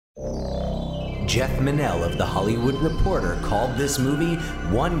Jeff Minnell of The Hollywood Reporter called this movie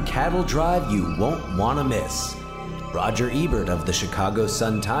one cattle drive you won't want to miss. Roger Ebert of the Chicago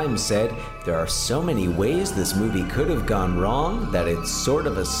Sun-Times said, "There are so many ways this movie could have gone wrong that it's sort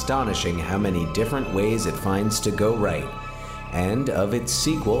of astonishing how many different ways it finds to go right." And of its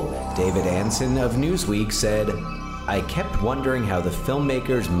sequel, David Ansen of Newsweek said, "I kept wondering how the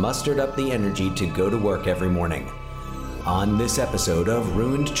filmmakers mustered up the energy to go to work every morning." On this episode of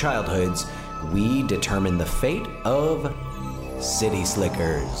Ruined Childhoods, we determine the fate of City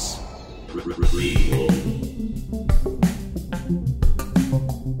Slickers.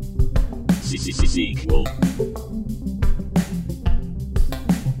 Sequel.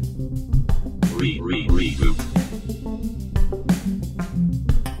 Reboot.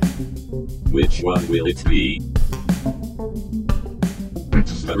 Which one will it be?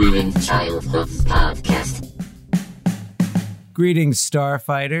 It's the Ruined Childhoods podcast. Greetings,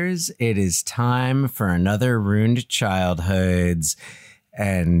 Starfighters. It is time for another Ruined Childhoods.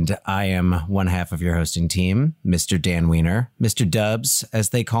 And I am one half of your hosting team, Mr. Dan Wiener, Mr. Dubs, as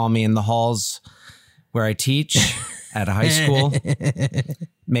they call me in the halls where I teach at a high school.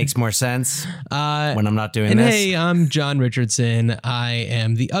 Makes more sense when I'm not doing this. Hey, I'm John Richardson. I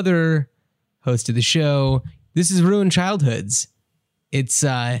am the other host of the show. This is Ruined Childhoods. It's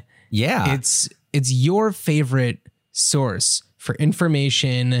your favorite source for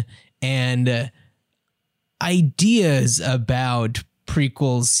information and ideas about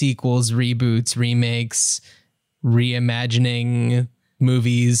prequels, sequels, reboots, remakes, reimagining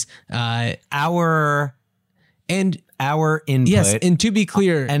movies, our input. Yes, and to be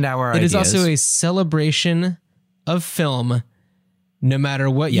clear, and our it ideas. is also a celebration of film. No matter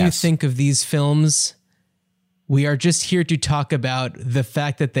what you think of these films, we are just here to talk about the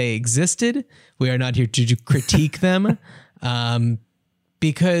fact that they existed. We are not here to critique them.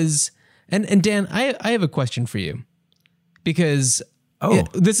 Because, and Dan, I have a question for you. Because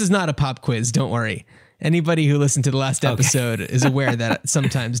this is not a pop quiz, don't worry. Anybody who listened to the last episode is aware that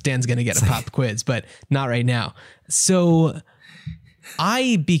sometimes Dan's going to get a pop quiz, but not right now. So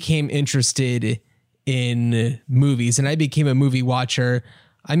I became interested in movies and I became a movie watcher.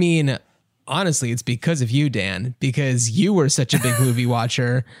 I mean, honestly, it's because of you, Dan, because you were such a big movie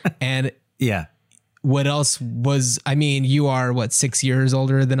watcher. And what else was, I mean, you are 6 years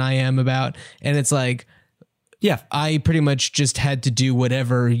older than I am about. And it's like, I pretty much just had to do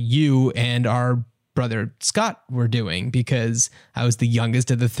whatever you and our brother Scott were doing because I was the youngest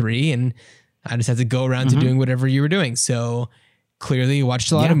of the three and I just had to go around to doing whatever you were doing. So clearly you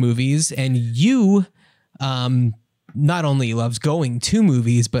watched a lot of movies and you not only loves going to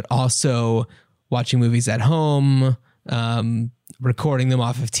movies, but also watching movies at home, recording them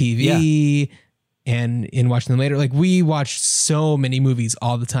off of TV and in watching them later. Like we watch so many movies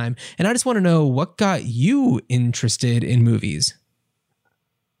all the time. And I just want to know what got you interested in movies.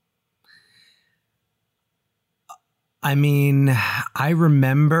 I mean, I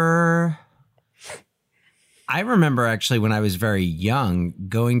remember actually when I was very young,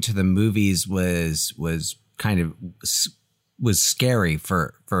 going to the movies was scary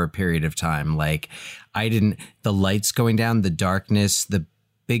for a period of time. Like the lights going down, the darkness, the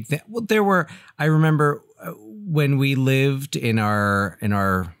big thing. Well, I remember when we lived in our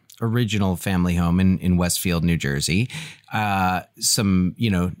original family home in Westfield, New Jersey, some,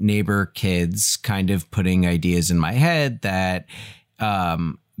 neighbor kids kind of putting ideas in my head that,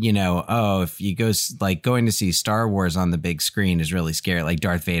 if you go going to see Star Wars on the big screen is really scary. Like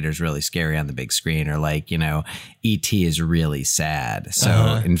Darth Vader is really scary on the big screen, or E.T. is really sad.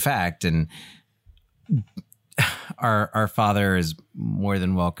 So in fact, and our father is more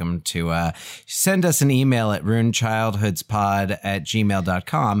than welcome to send us an email at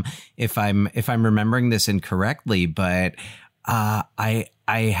ruinedchildhoodspod@gmail.com if I'm remembering this incorrectly, but I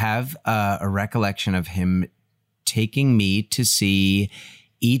have a recollection of him taking me to see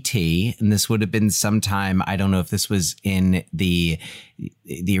E.T., and this would have been sometime, I don't know if this was in the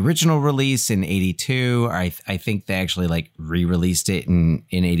original release in 82, or I think they actually re-released it in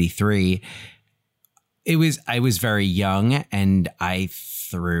 83. I was very young and I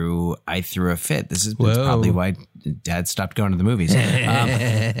threw a fit. This is probably why Dad stopped going to the movies.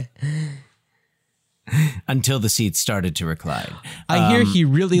 Until the seats started to recline. I hear he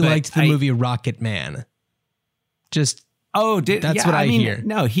really liked the movie Rocket Man. That's what I hear.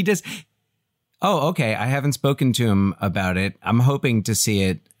 No, he does. Oh, okay. I haven't spoken to him about it. I'm hoping to see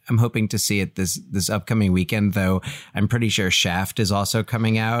it this upcoming weekend, though. I'm pretty sure Shaft is also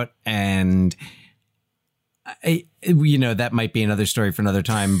coming out, and that might be another story for another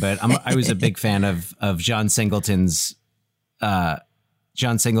time. But I was a big fan of John Singleton's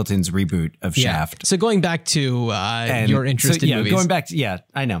John Singleton's reboot of Shaft. So going back to your interest in movies. Going back to,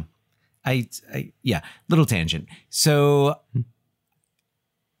 I know. Little tangent. So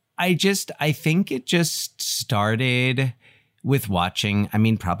I think it just started with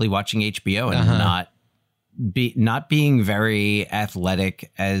probably watching HBO and not being very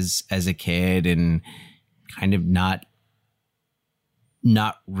athletic as a kid, and kind of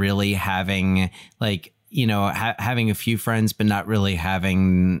not really having having a few friends, but not really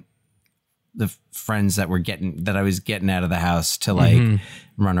having the friends that I was getting out of the house to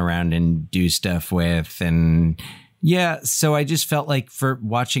run around and do stuff with. And so I just felt like for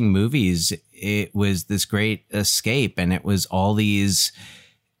watching movies, it was this great escape, and it was all these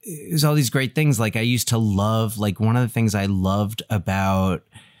great things. Like I used to love, one of the things I loved about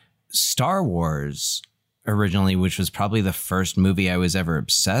Star Wars originally, which was probably the first movie I was ever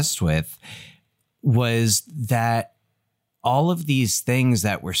obsessed with, was that all of these things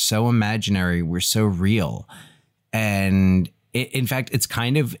that were so imaginary were so real. And in fact, it's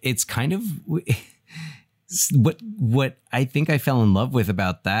kind of what I think I fell in love with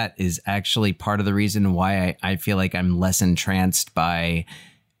about that is actually part of the reason why I feel like I'm less entranced by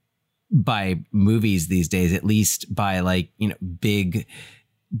movies these days, at least by big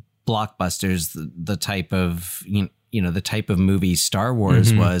blockbusters, the type of the type of movie Star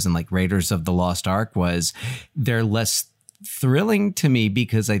Wars was, and Raiders of the Lost Ark was. They're less thrilling to me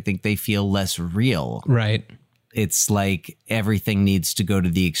because I think they feel less real. Right. It's like everything needs to go to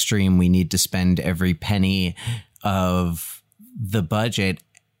the extreme. We need to spend every penny of the budget.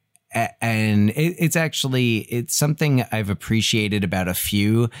 And it's something I've appreciated about a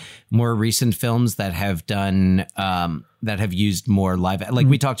few more recent films that have done that have used more live.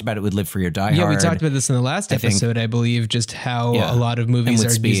 We talked about it with Live Free or Die Hard. Yeah, we talked about this in the last episode, I believe, just how a lot of movies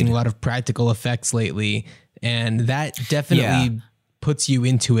are using a lot of practical effects lately, and that definitely puts you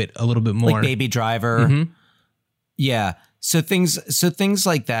into it a little bit more. Like Baby Driver. Yeah. So things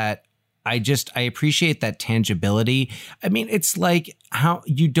like that. I appreciate that tangibility. I mean, it's like how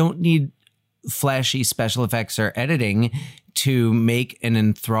you don't need flashy special effects or editing to make an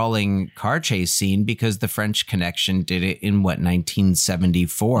enthralling car chase scene, because the French Connection did it in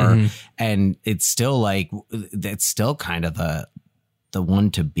 1974. And it's still that's still kind of the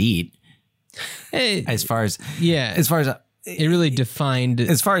one to beat as far as it really defined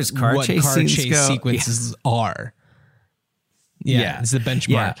as far as car chase sequences are. Yeah, it's the benchmark.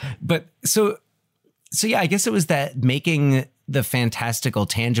 Yeah. But so I guess it was that making the fantastical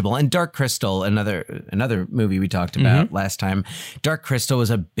tangible. And Dark Crystal, another movie we talked about last time. Dark Crystal was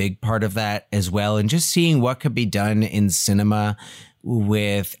a big part of that as well. And just seeing what could be done in cinema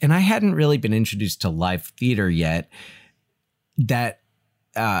with, and I hadn't really been introduced to live theater yet. That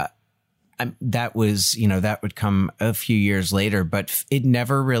was, that would come a few years later, but it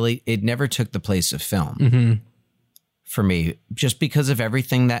never took the place of film. For me, just because of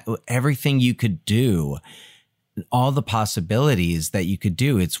everything you could do, all the possibilities that you could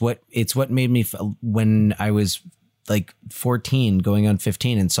do. It's what made me, when I was 14 going on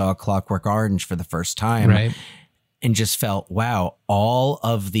 15 and saw Clockwork Orange for the first time, right, and just felt, wow, all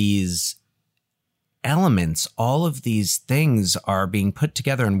of these elements, all of these things are being put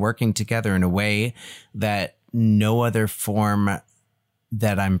together and working together in a way that no other form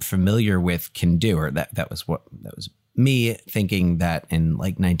that I'm familiar with can do. Or that was me thinking that in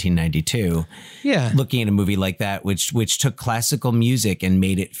 1992, looking at a movie like that, which took classical music and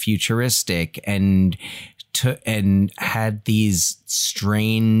made it futuristic, and had these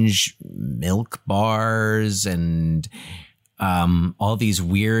strange milk bars and all these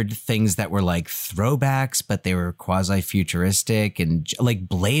weird things that were like throwbacks, but they were quasi futuristic, and like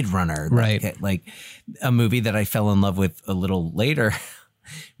Blade Runner, right? Like a movie that I fell in love with a little later,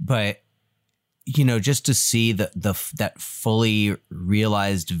 but just to see that fully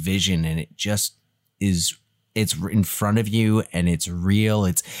realized vision, and it just is, it's in front of you and it's real.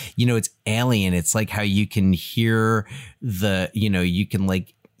 It's, it's alien. It's like how you can hear you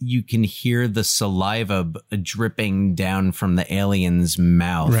can hear the saliva dripping down from the alien's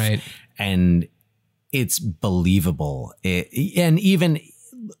mouth. Right. And it's believable. And even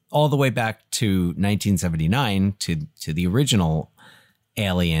all the way back to 1979 to the original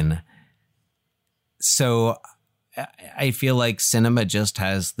Alien. So I feel like cinema just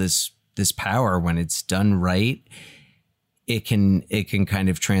has this power when it's done right. It can kind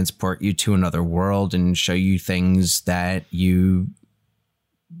of transport you to another world and show you things that you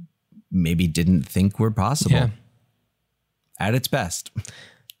maybe didn't think were possible at its best.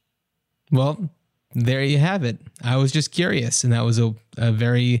 Well, there you have it. I was just curious, and that was a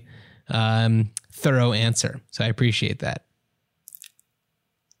very thorough answer. So I appreciate that.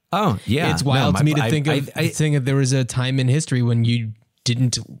 Oh, yeah. It's wild to me to think of there was a time in history when you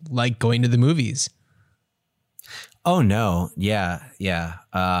didn't like going to the movies. Oh, no. Yeah. Yeah.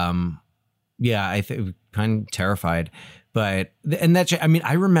 I think kind of terrified. But, and that's, I mean,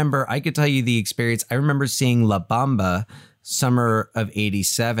 I remember, I could tell you the experience. I remember seeing La Bamba summer of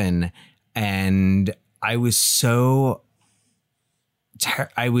 87, and I was so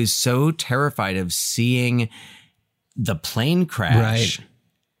terrified of seeing the plane crash. Right.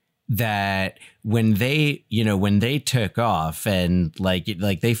 That when they took off and like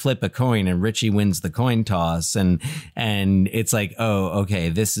they flip a coin and Richie wins the coin toss and it's like, oh, okay,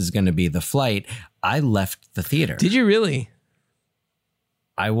 this is going to be the flight. I left the theater. Did you really?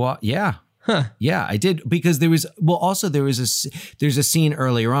 Yeah. Huh. Yeah, I did, because there's a scene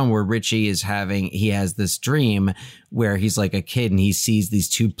earlier on where Richie has this dream where he's like a kid and he sees these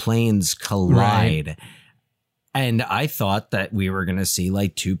two planes collide. Right. And I thought that we were going to see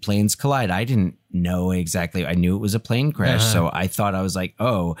like two planes collide. I didn't know exactly. I knew it was a plane crash. So I thought, I was like,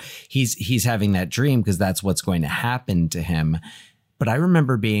 oh, he's having that dream because that's what's going to happen to him. But I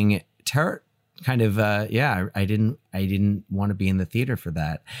remember being I didn't want to be in the theater for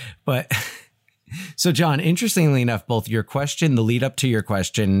that. But so, John, interestingly enough, both your question, the lead up to your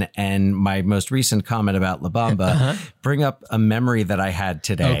question, and my most recent comment about La Bamba bring up a memory that I had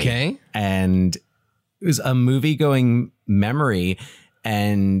today. Okay. And it was a movie going memory,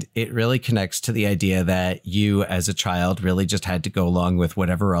 and it really connects to the idea that you as a child really just had to go along with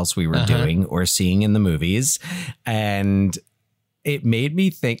whatever else we were doing or seeing in the movies. And it made me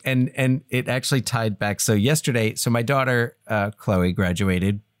think, and it actually tied back. So yesterday, my daughter, Chloe,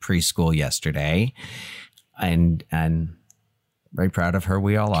 graduated preschool yesterday, and very proud of her.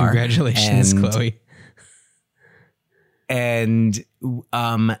 We all are. Congratulations, Chloe. And,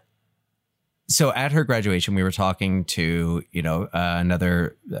 so at her graduation, we were talking to,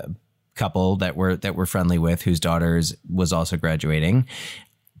 another couple that we're friendly with, whose daughters was also graduating.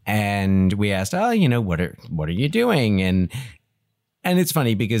 And we asked, what are you doing? And it's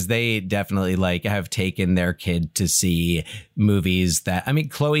funny because they definitely have taken their kid to see movies that, I mean,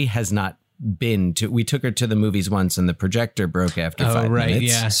 Chloe has not been to. We took her to the movies once and the projector broke after 5 minutes.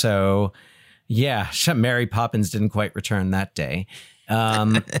 Yeah. So yeah, Mary Poppins didn't quite return that day.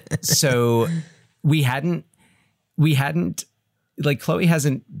 So we hadn't Chloe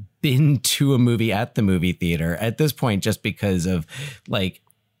hasn't been to a movie at the movie theater at this point, just because of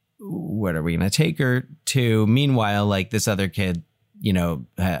what are we going to take her to? Meanwhile, this other kid,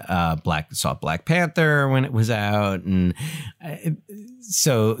 saw Black Panther when it was out. And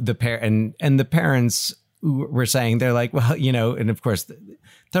so the parents were saying, they're like, well, and of course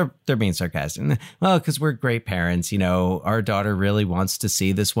they're being sarcastic. Well, because we're great parents, our daughter really wants to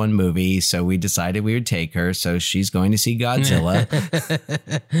see this one movie, so we decided we would take her. So she's going to see Godzilla.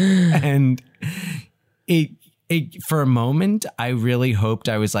 And for a moment, I really hoped,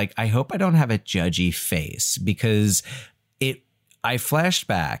 I was like, I hope I don't have a judgy face, because I flashed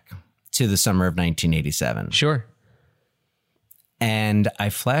back to the summer of 1987. Sure. And I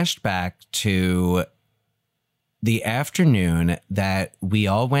flashed back to the afternoon that we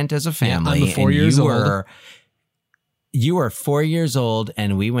all went as a family. Yeah, I'm 4 years old. You were 4 years old,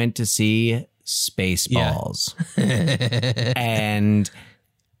 and we went to see Spaceballs. Yeah. And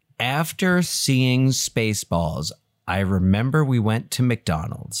after seeing Spaceballs, I remember we went to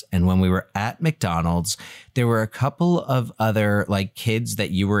McDonald's, and when we were at McDonald's, there were a couple of other kids that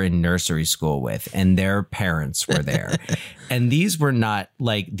you were in nursery school with, and their parents were there. And these were not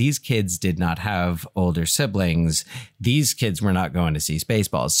these kids did not have older siblings. These kids were not going to see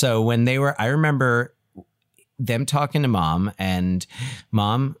Spaceballs. So when I remember them talking to Mom, and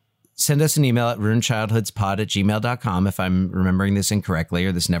Mom, send us an email at ruinedchildhoodspod@gmail.com if I'm remembering this incorrectly,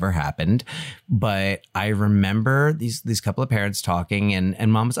 or this never happened. But I remember these couple of parents talking,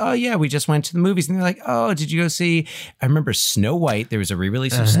 and Mom was, oh yeah, we just went to the movies. And they're like, oh, did you go see, I remember Snow White. There was a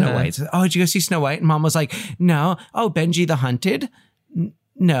re-release of Snow White. So, oh, did you go see Snow White? And Mom was like, no. Oh, Benji the Hunted?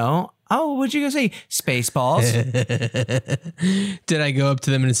 No. Oh, what'd you go see? Spaceballs. Did I go up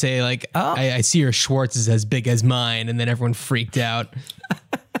to them and say I see your Schwartz is as big as mine? And then everyone freaked out.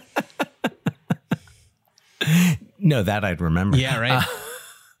 No, that I'd remember. Yeah, right.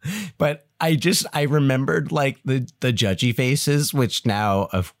 But I remembered the judgy faces, which now,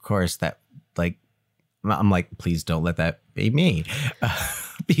 of course, that I'm like, please don't let that be me,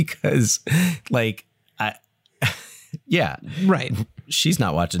 because yeah, right. She's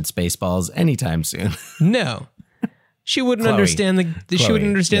not watching Spaceballs anytime soon. No, she wouldn't understand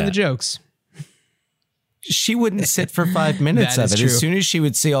the jokes. she wouldn't sit for 5 minutes That of is it. true. As soon as she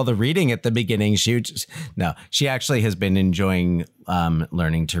would see all the reading at the beginning, she would just, no, she actually has been enjoying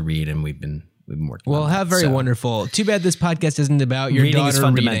learning to read, and we've been working Well, on how that, very so. wonderful. Too bad this podcast isn't about your Reading is daughter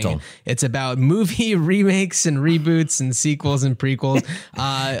fundamental. reading. It's about movie remakes and reboots and sequels and prequels.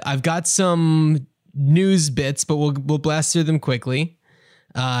 I've got some news bits, but we'll blast through them quickly.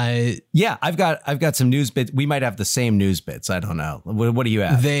 Yeah, I've got some news bits. We might have the same news bits. I don't know. What do you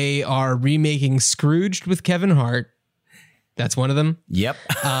have? They are remaking Scrooged with Kevin Hart. That's one of them. Yep.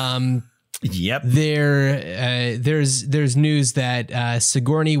 Yep. There's news that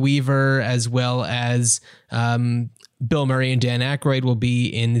Sigourney Weaver as well as Bill Murray and Dan Aykroyd will be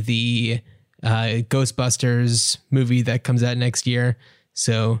in the Ghostbusters movie that comes out next year.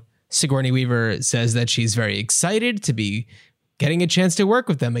 So Sigourney Weaver says that she's very excited to be getting a chance to work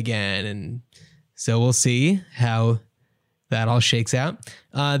with them again, and so we'll see how that all shakes out.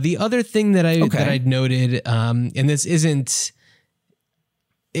 The other thing that I'd noted, and this isn't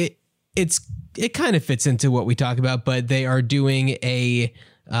it. It kind of fits into what we talk about, but they are doing a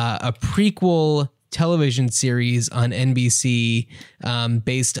prequel television series on NBC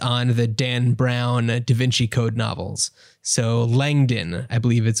based on the Dan Brown Da Vinci Code novels. So Langdon, I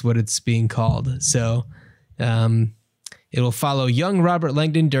believe it's what it's being called. So it will follow young Robert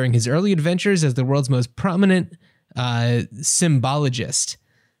Langdon during his early adventures as the world's most prominent symbologist.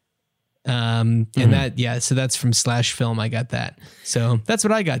 And so that's from Slash Film. I got that. So that's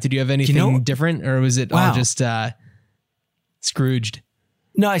what I got. Did you have anything different, or was it all just Scrooged?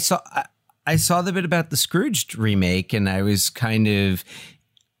 No, I saw the bit about the Scrooged remake, and I was kind of,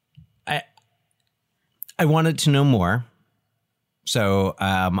 I wanted to know more. So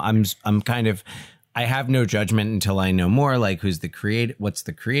I'm kind of, I have no judgment until I know more, like what's the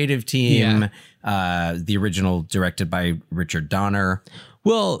creative team, the original directed by Richard Donner.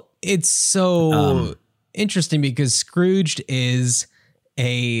 Well, it's so interesting because Scrooged is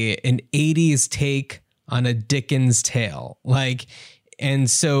an 80s take on a Dickens tale. And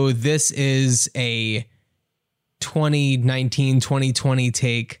so this is a 2019, 2020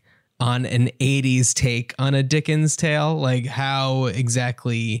 take on an 80s take on a Dickens tale. Like how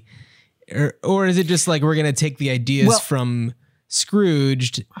exactly, or is it just like we're going to take the ideas from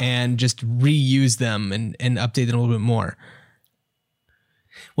Scrooged and just reuse them and update them a little bit more?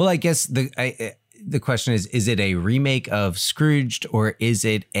 Well, I guess the question is it a remake of Scrooged, or is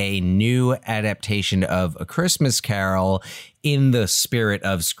it a new adaptation of A Christmas Carol in the spirit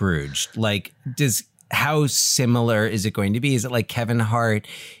of Scrooged? Like, how similar is it going to be? Is it like Kevin Hart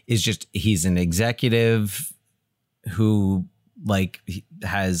he's an executive who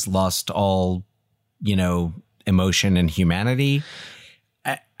has lost all, emotion and humanity?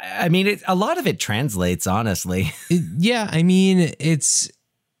 I mean, a lot of it translates, honestly. Yeah, I mean, it's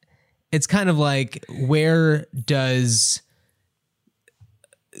kind of like, where does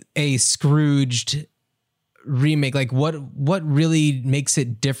a Scrooged remake, like what really makes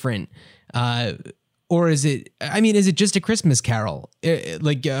it different? Or is it just A Christmas Carol,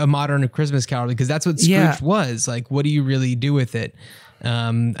 like a Christmas Carol? Because that's what Scrooge was. Like, what do you really do with it?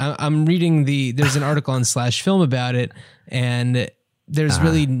 I'm reading there's an article on Slash Film about it, and there's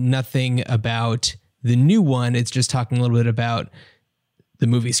really nothing about the new one. It's just talking a little bit about the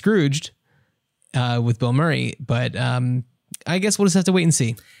movie Scrooged with Bill Murray. But I guess we'll just have to wait and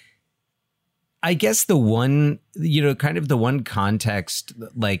see. I guess the one, kind of the one context,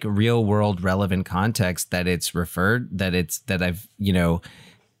 like real world relevant context that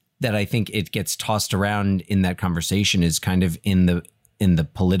I think it gets tossed around in that conversation is kind of in the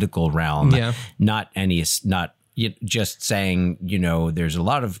political realm. Yeah. Not just saying, there's a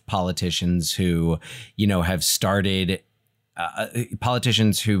lot of politicians who, have started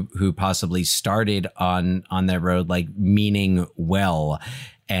politicians who possibly started on that road, like meaning well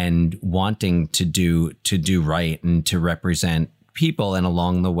and wanting to do right and to represent people, and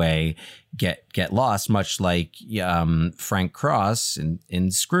along the way get lost, much like Frank Cross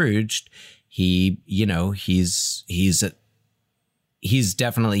in Scrooged. He's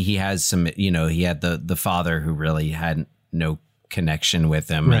definitely, he has some, he had the father who really had no connection with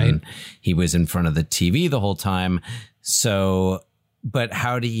him, right, and he was in front of the TV the whole time. So, but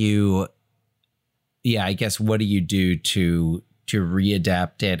how do you, I guess, what do you do to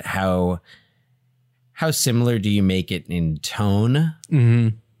readapt it? How similar do you make it in tone?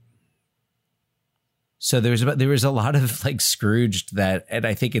 Mm-hmm. So there was a lot of like Scrooged that, and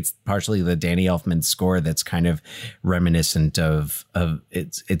I think it's partially the Danny Elfman score that's kind of reminiscent of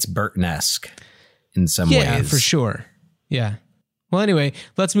it's Burton-esque in some ways. Yeah, for sure. Yeah. Well, anyway,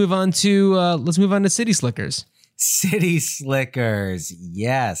 let's move on to City Slickers. City Slickers,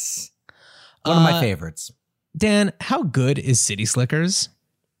 yes. One of my favorites. Dan, how good is City Slickers?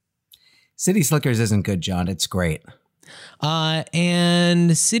 City Slickers isn't good, John. It's great.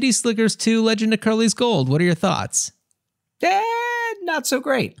 And City Slickers 2, Legend of Curly's Gold. What are your thoughts? Not so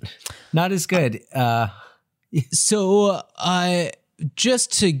great. Not as good. So,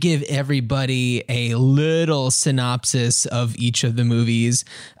 just to give everybody a little synopsis of each of the movies,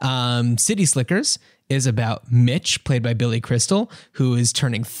 City Slickers is about Mitch, played by Billy Crystal, who is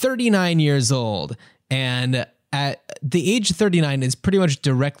turning 39 years old. And at the age of 39 is pretty much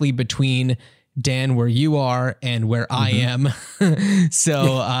directly between Dan, where you are, and where I am.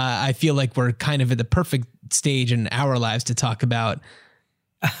 So I feel like we're kind of at the perfect stage in our lives to talk about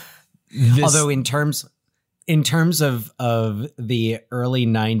this. Although in terms of the early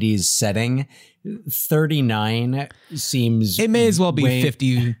 90s setting, 39 seems... It may as well be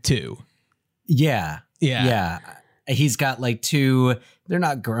 52. Yeah. He's got like two... They're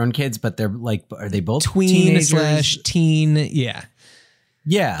not grown kids, but they're like... Are they both Tween/teen? Yeah.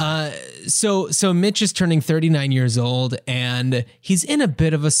 Yeah. So Mitch is turning 39 years old, and he's in a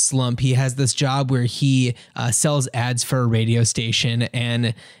bit of a slump. He has this job where he sells ads for a radio station,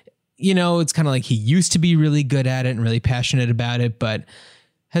 and it's kind of like he used to be really good at it and really passionate about it, but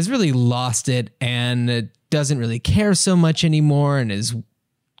has really lost it and doesn't really care so much anymore, and his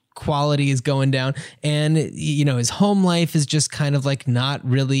quality is going down, and his home life is just kind of like not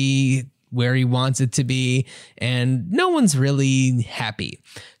really where he wants it to be, and no one's really happy.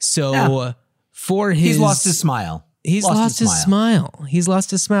 So he's lost his smile. He's lost his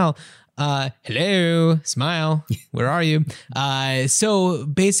smile. Hello, smile. Where are you? So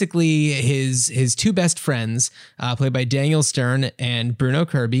basically his two best friends, played by Daniel Stern and Bruno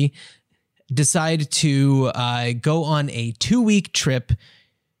Kirby, decide to go on a 2-week trip.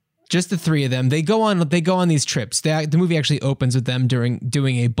 Just the three of them. They go on these trips. The movie actually opens with them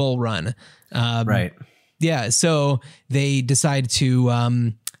doing a bull run. Right. Yeah. So they decide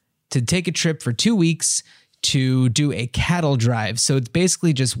to take a trip for 2 weeks to do a cattle drive. So it's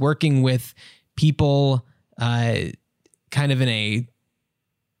basically just working with people, kind of in a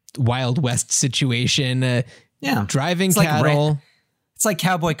Wild West situation. Driving it's cattle. It's like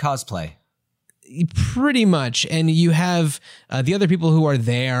cowboy cosplay. Pretty much. And you have the other people who are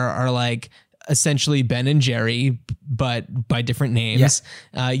there are like essentially Ben and Jerry, but by different names.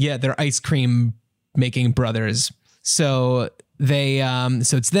 They're ice cream making brothers. So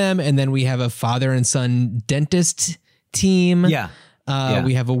so it's them. And then we have a father and son dentist team. We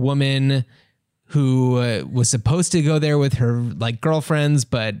have a woman who was supposed to go there with her like girlfriends,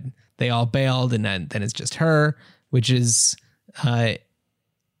 but they all bailed. And then it's just her, which is,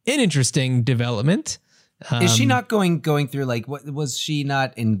 an interesting development. Is she not going through like what was she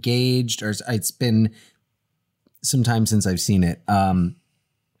not engaged, or it's been some time since I've seen it? The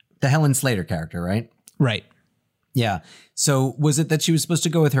Helen Slater character, right? Right. Yeah. So was it that she was supposed to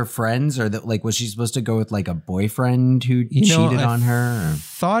go with her friends, or that like was she supposed to go with like a boyfriend who cheated on her?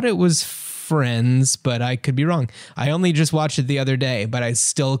 Thought it was friends, but I could be wrong. I only just watched it the other day, but I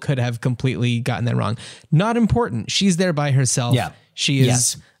still could have completely gotten that wrong. Not important. She's there by herself. Yeah. She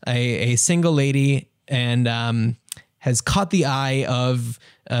is a single lady and has caught the eye of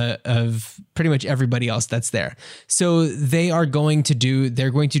pretty much everybody else that's there. So they're going to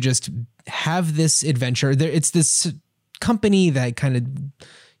just have this adventure. It's this company that kind of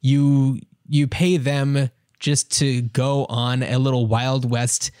you pay them just to go on a little Wild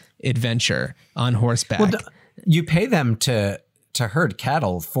West adventure on horseback. Well, you pay them to herd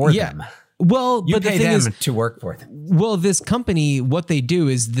cattle for them. Well, you but pay the thing them is, to work for them. Well, this company, what they do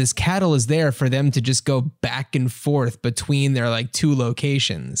is this cattle is there for them to just go back and forth between their like two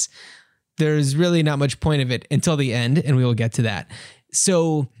locations. There's really not much point of it until the end, and we will get to that.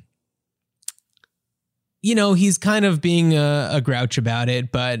 So, he's kind of being a grouch about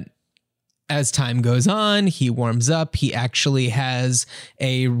it, but as time goes on, he warms up. He actually has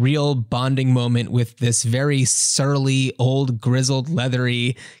a real bonding moment with this very surly, old, grizzled,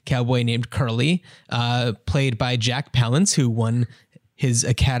 leathery cowboy named Curly, played by Jack Palance, who won his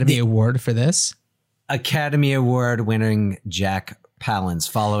Academy Award for this. Academy Award winning Jack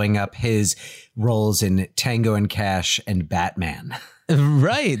Palance, following up his roles in Tango and Cash and Batman.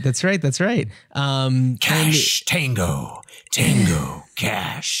 Right. That's right. Cash, Tango,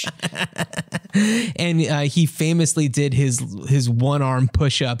 Cash. And he famously did his one-arm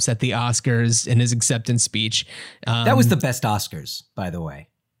push-ups at the Oscars in his acceptance speech. That was the best Oscars, by the way.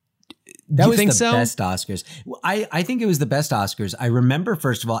 That was the best Oscars. I think it was the best Oscars. I remember,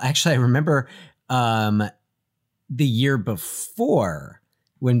 first of all, the year before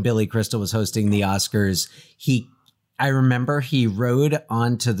when Billy Crystal was hosting the Oscars, he I remember he rode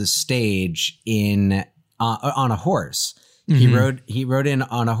onto the stage in on a horse. He rode in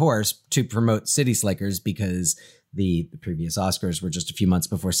on a horse to promote City Slickers because the previous Oscars were just a few months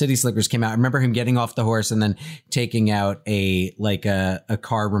before City Slickers came out. I remember him getting off the horse and then taking out a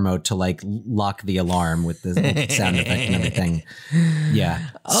car remote to like lock the alarm with the sound effect and everything. Yeah.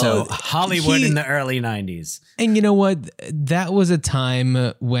 So Hollywood in the early 90s. And you know what? That was a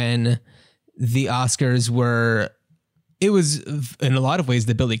time when the Oscars were, it was in a lot of ways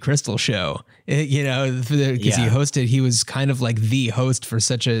the Billy Crystal show, because he was kind of like the host for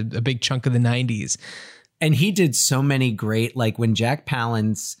such a big chunk of the 90s. And he did so many great, like when Jack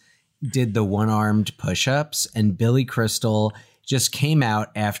Palance did the one-armed push-ups and Billy Crystal just came out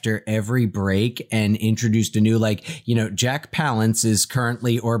after every break and introduced a new, like, Jack Palance is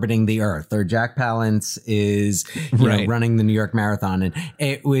currently orbiting the Earth, or Jack Palance is running the New York Marathon. And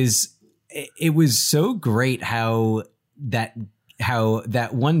it was so great how that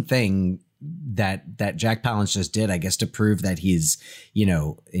one thing that Jack Palance just did, I guess, to prove that he's,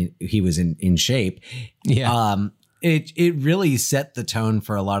 he was in shape. Yeah. It really set the tone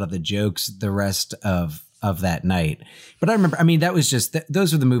for a lot of the jokes the rest of that night. But I remember, that was just,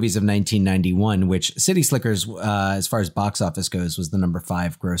 those were the movies of 1991, which City Slickers, as far as box office goes, was the number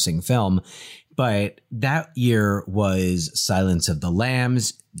 5 grossing film. But that year was Silence of the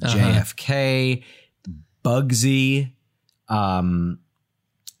Lambs, JFK, Bugsy,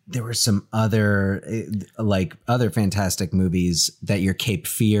 there were some other fantastic movies that year, Cape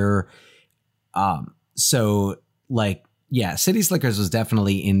Fear. City Slickers was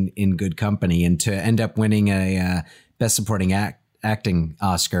definitely in good company, and to end up winning a Best Supporting Acting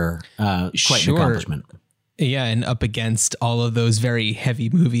Oscar, quite an accomplishment. Yeah, and up against all of those very heavy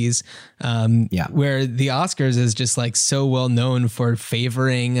movies, where the Oscars is just like so well known for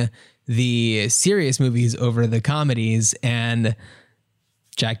favoring the serious movies over the comedies, and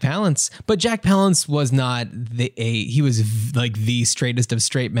Jack Palance. But Jack Palance was not he was like the straightest of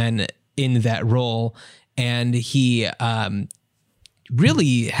straight men in that role, and he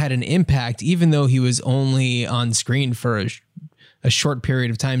really had an impact, even though he was only on screen for a short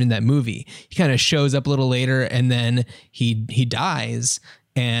period of time in that movie. He kind of shows up a little later, and then he dies,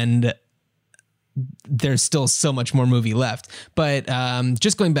 and there's still so much more movie left. But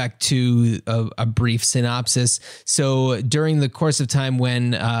just going back to a brief synopsis. So during the course of time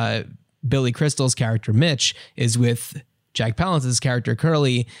when Billy Crystal's character Mitch is with Jack Palance's character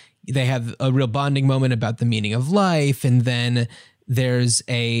Curly, they have a real bonding moment about the meaning of life. And then there's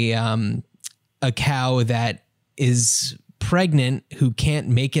a cow that is pregnant who can't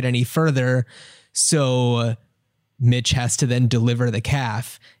make it any further. So Mitch has to then deliver the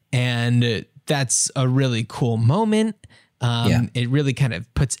calf. And that's a really cool moment. It really kind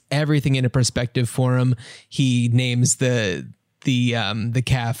of puts everything into perspective for him. He names the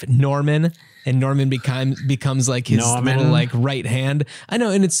calf Norman, and Norman becomes like his little like right hand. I know,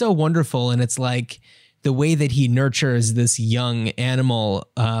 and it's so wonderful. And it's like the way that he nurtures this young animal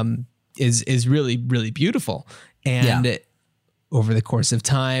is really, really beautiful. And over the course of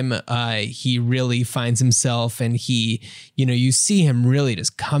time, he really finds himself, and he, you see him really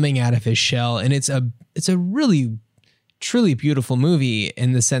just coming out of his shell. And it's a really, truly beautiful movie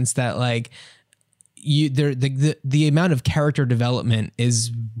in the sense that like the amount of character development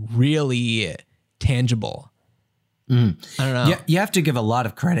is really tangible. I don't know. You have to give a lot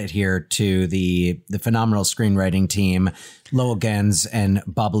of credit here to the phenomenal screenwriting team, Lowell Ganz and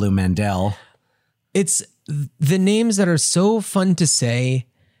Babalu Mandel. It's the names that are so fun to say,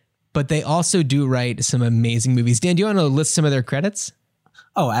 but they also do write some amazing movies. Dan, do you want to list some of their credits?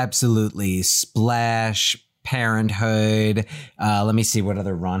 Oh, absolutely. Splash, Parenthood. Let me see what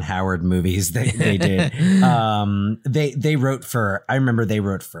other Ron Howard movies they did. They wrote for, I remember they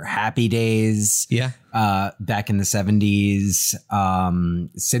wrote for Happy Days. Yeah. Back in the 70s.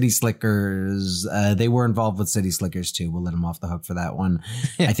 City Slickers. They were involved with City Slickers too. We'll let them off the hook for that one.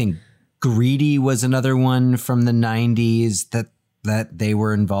 I think Greedy was another one from the 90s that they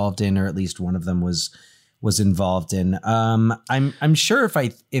were involved in, or at least one of them was involved in. I'm sure if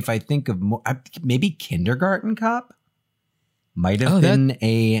I think of more, maybe Kindergarten Cop might have been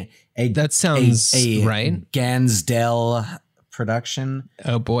that sounds right. Gansdale production.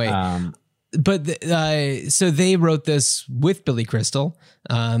 Oh boy. But so they wrote this with Billy Crystal.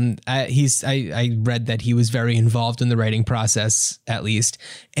 I read that he was very involved in the writing process, at least,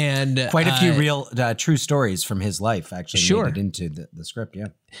 and quite a few real true stories from his life actually made it into the script.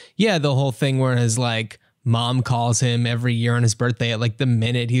 Yeah. The whole thing where his like mom calls him every year on his birthday at like the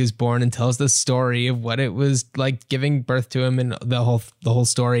minute he was born and tells the story of what it was like giving birth to him and the whole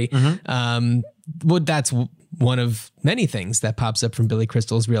story. Well, that's one of many things that pops up from Billy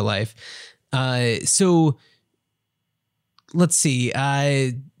Crystal's real life. So let's see.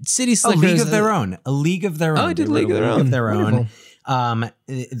 City Slickers. A League of Their Own. A League of Their Own. Oh, I did League of Their Own. Wonderful.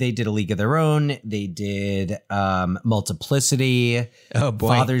 They did A League of Their Own. They did Multiplicity. Oh boy.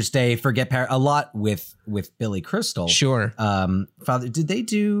 Father's Day. A lot with Billy Crystal. Sure. Did they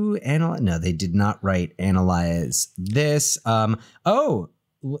do No, they did not write Analyze This.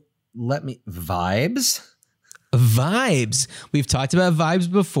 Vibes. We've talked about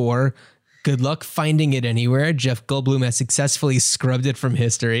Vibes before. Good luck finding it anywhere. Jeff Goldblum has successfully scrubbed it from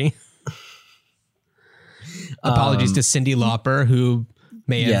history. Apologies to Cyndi Lauper, who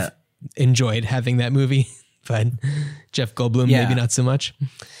may have enjoyed having that movie, but Jeff Goldblum, maybe not so much.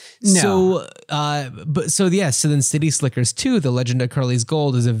 No. So then City Slickers 2, The Legend of Curly's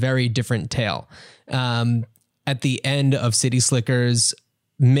Gold, is a very different tale. At the end of City Slickers,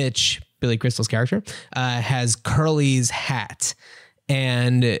 Mitch, Billy Crystal's character, has Curly's hat.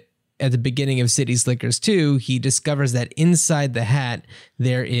 And at the beginning of City Slickers 2, he discovers that inside the hat,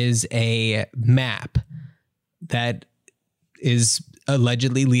 there is a map that is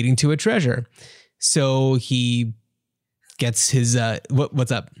allegedly leading to a treasure. So he gets his,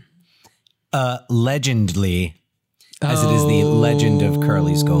 what's up? Legendly, as it is the legend of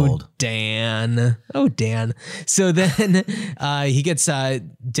Curly's Gold. Dan. So then he gets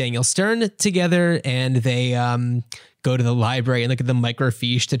Daniel Stern together, and they go to the library and look at the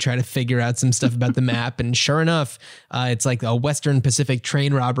microfiche to try to figure out some stuff about the map. And sure enough, it's like a Western Pacific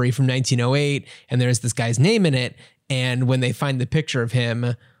train robbery from 1908, and there's this guy's name in it. And when they find the picture of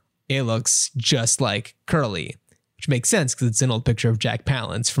him, it looks just like Curly, which makes sense because it's an old picture of Jack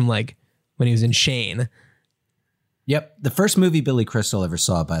Palance from like when he was in Shane. Yep. The first movie Billy Crystal ever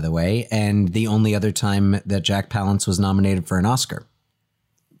saw, by the way, and the only other time that Jack Palance was nominated for an Oscar.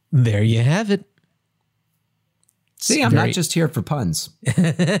 There you have it. See, I'm not just here for puns.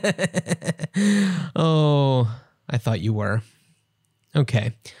 Oh, I thought you were.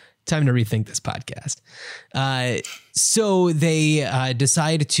 Okay. Time to rethink this podcast. So they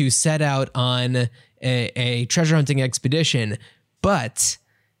decide to set out on a treasure hunting expedition, but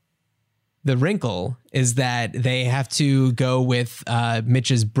the wrinkle is that they have to go with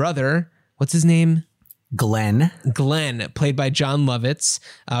Mitch's brother. What's his name? Glenn, played by John Lovitz.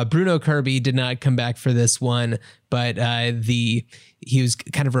 Bruno Kirby did not come back for this one, but he was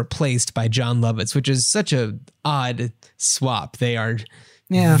kind of replaced by John Lovitz, which is such a odd swap. They are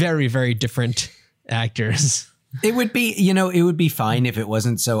very, very different actors. It would be fine if it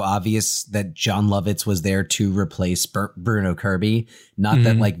wasn't so obvious that John Lovitz was there to replace Bruno Kirby. Not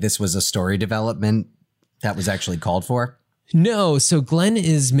that like this was a story development that was actually called for. No, so Glenn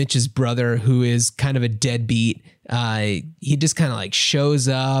is Mitch's brother, who is kind of a deadbeat. He just kind of like shows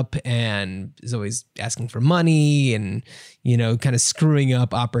up and is always asking for money and, kind of screwing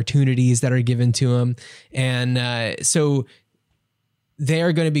up opportunities that are given to him. And so they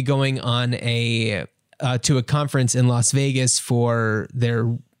are going to be going on to a conference in Las Vegas for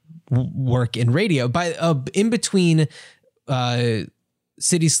their work in radio. In between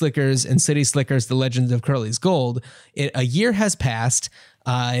City Slickers and City Slickers, The Legend of Curly's Gold, a year has passed.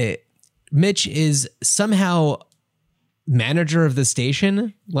 Mitch is somehow manager of the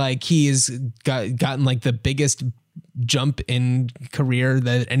station. Like he has gotten like the biggest jump in career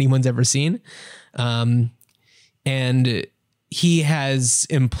that anyone's ever seen. And he has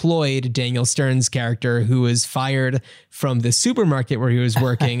employed Daniel Stern's character, who was fired from the supermarket where he was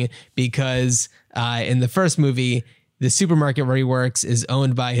working because in the first movie, the supermarket where he works is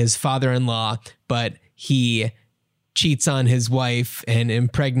owned by his father-in-law, but he cheats on his wife and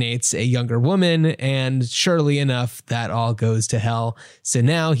impregnates a younger woman. And surely enough, that all goes to hell. So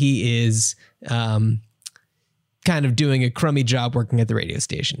now he is kind of doing a crummy job working at the radio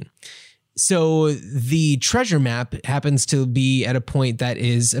station. So the treasure map happens to be at a point that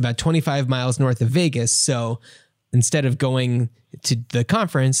is about 25 miles north of Vegas. So instead of going to the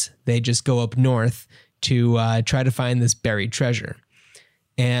conference, they just go up north to try to find this buried treasure.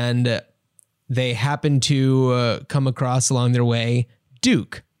 And they happen to come across along their way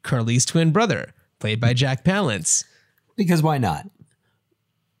Duke, Curly's twin brother, played by Jack Palance. Because why not?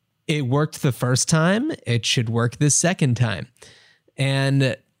 It worked the first time. It should work the second time.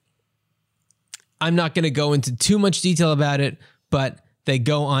 And I'm not going to go into too much detail about it, but they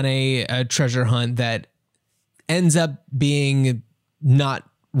go on a treasure hunt that ends up being not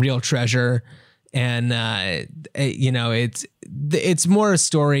real treasure. And, it's more a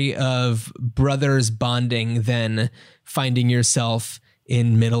story of brothers bonding than finding yourself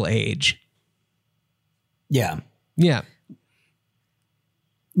in middle age. Yeah. Yeah.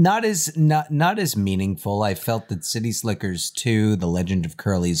 not as meaningful. I felt that City Slickers 2, The Legend of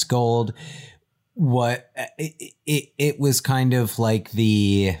Curly's Gold, it was kind of like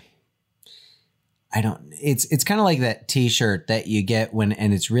it's kind of like that t-shirt that you get when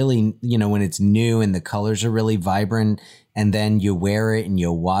it's really, when it's new and the colors are really vibrant, and then you wear it and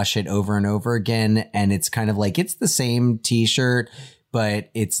you wash it over and over again, and it's kind of like it's the same t-shirt,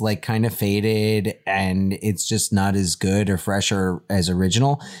 but it's like kind of faded and it's just not as good or fresh or as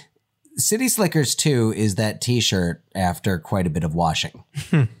original. City Slickers 2 is that t-shirt after quite a bit of washing.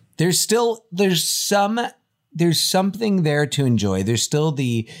 There's something there to enjoy. There's still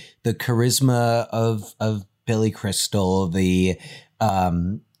the charisma of Billy Crystal, the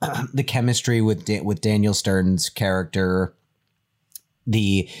chemistry with Daniel Stern's character,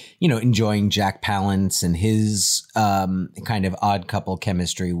 the enjoying Jack Palance and his kind of odd couple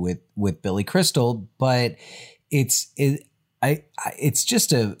chemistry with Billy Crystal, but it's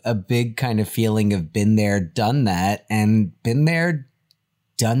just a big kind of feeling of been there, done that, and been there,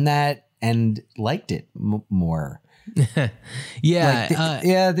 done that, and liked it more.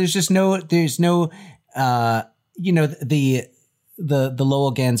 Yeah. There's no the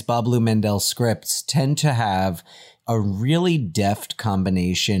Lowell Gans, Bob Lou Mendel scripts tend to have a really deft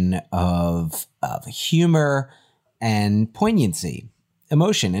combination of humor and poignancy,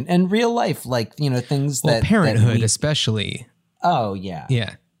 emotion, and real life, like, things that Parenthood, especially. Oh yeah.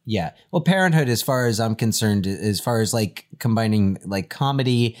 Yeah. Yeah. Well, Parenthood, as far as I'm concerned, as far as like combining like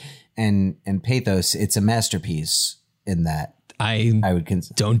comedy and pathos, it's a masterpiece in that. I would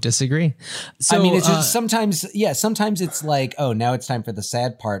consider. Don't disagree. So, I mean, it's just sometimes it's like, oh, now it's time for the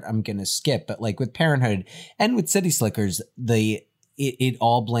sad part, I'm going to skip. But like with Parenthood and with City Slickers, it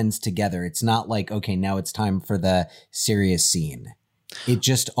all blends together. It's not like, okay, now it's time for the serious scene. It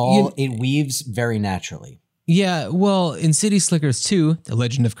just it weaves very naturally. Yeah, well, in City Slickers 2, The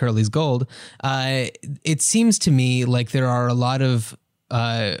Legend of Curly's Gold, it seems to me like there are a lot of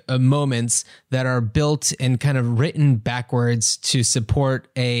moments that are built and kind of written backwards to support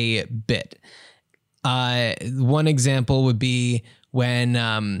a bit. One example would be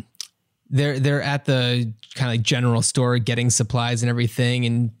when they're at the kind of general store getting supplies and everything,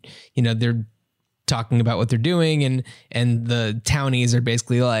 and they're talking about what they're doing, and the townies are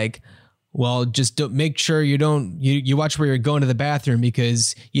basically like, well, just don't make sure you watch where you're going to the bathroom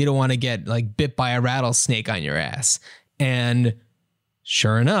because you don't want to get like bit by a rattlesnake on your ass. And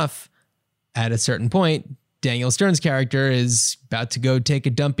sure enough, at a certain point, Daniel Stern's character is about to go take a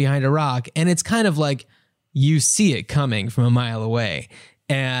dump behind a rock. And it's kind of like you see it coming from a mile away.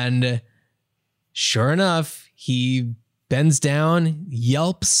 And sure enough, he bends down,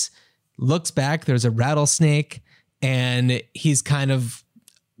 yelps, looks back. There's a rattlesnake, and he's kind of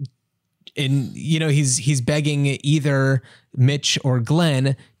he's begging either Mitch or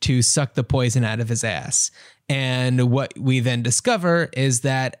Glenn to suck the poison out of his ass. And what we then discover is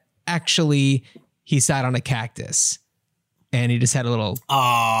that actually he sat on a cactus and he just had a little,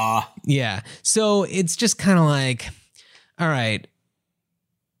 yeah. So it's just kind of like, all right,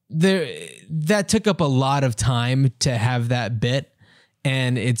 that took up a lot of time to have that bit,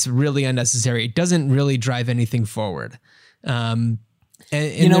 and it's really unnecessary. It doesn't really drive anything forward.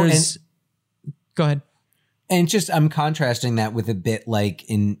 Go ahead. And just, I'm contrasting that with a bit like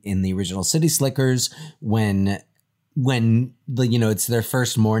in the original City Slickers when it's their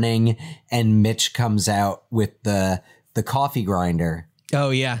first morning and Mitch comes out with the coffee grinder.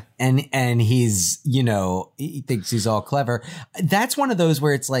 Oh yeah. And he's, he thinks he's all clever. That's one of those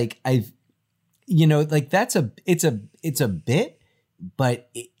where it's like, it's a bit, but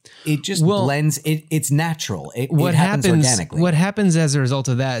it just blends. It's natural. It happens organically. What happens as a result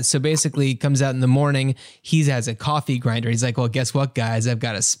of that? So basically, he comes out in the morning. He has a coffee grinder. He's like, "Well, guess what, guys? I've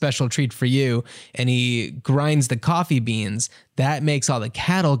got a special treat for you." And he grinds the coffee beans. That makes all the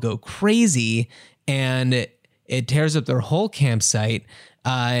cattle go crazy, and it tears up their whole campsite.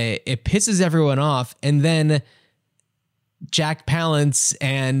 It pisses everyone off, and then Jack Palance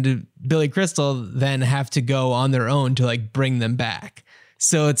and Billy Crystal then have to go on their own to like bring them back.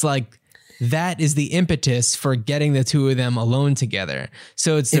 So it's like that is the impetus for getting the two of them alone together.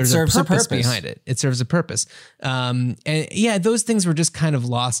 So there's a purpose behind it. It serves a purpose. And yeah, those things were just kind of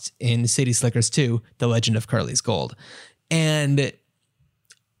lost in City Slickers 2, The Legend of Curly's Gold. And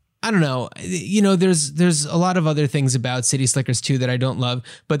I don't know, there's a lot of other things about City Slickers 2 that I don't love,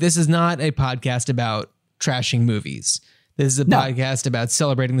 but this is not a podcast about trashing movies. This is a podcast about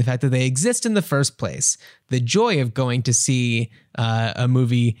celebrating the fact that they exist in the first place. The joy of going to see a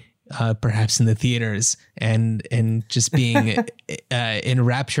movie perhaps in the theaters, and just being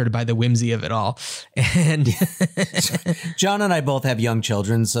enraptured by the whimsy of it all. And John and I both have young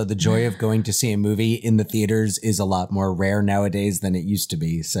children, so the joy of going to see a movie in the theaters is a lot more rare nowadays than it used to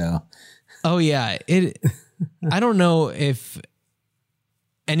be. So, oh yeah, I don't know if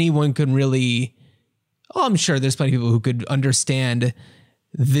anyone could really. Oh, I'm sure there's plenty of people who could understand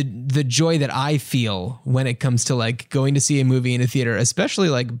the joy that I feel when it comes to like going to see a movie in a theater, especially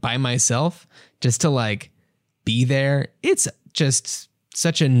like by myself, just to like be there. It's just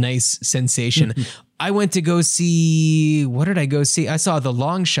such a nice sensation. I went to go see, what did I go see? I saw The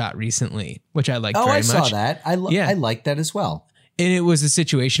Long Shot recently, which I liked very much. Oh, I saw that. I liked that as well. And it was a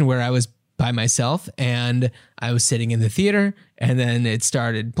situation where I was by myself and I was sitting in the theater, and then it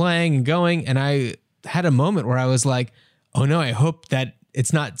started playing and going, and I had a moment where I was like, oh no, I hope that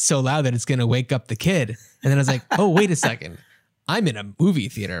it's not so loud that it's going to wake up the kid. And then I was like, oh, wait a second. I'm in a movie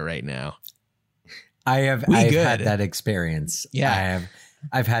theater right now. I've had that experience. Yeah.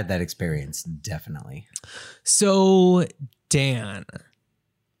 I've had that experience. Definitely. So Dan.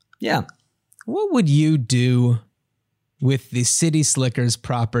 Yeah. What would you do with the City Slickers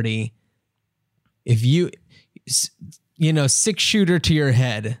property if you 6-shooter to your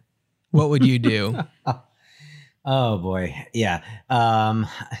head? What would you do? Oh boy. Yeah.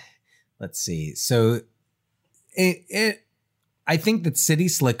 Let's see. So I think that City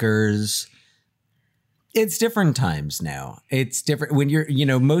Slickers, it's different times now. It's different when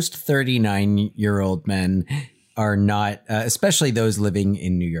most 39-year-old men are not, especially those living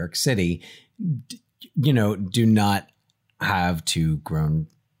in New York City, do not have two grown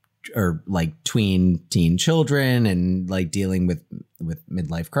or like tween teen children and like dealing with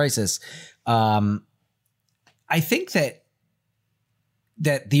midlife crisis. I think that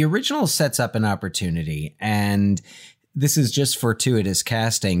the original sets up an opportunity, and this is just fortuitous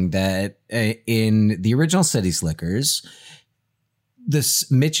casting, that in the original City Slickers,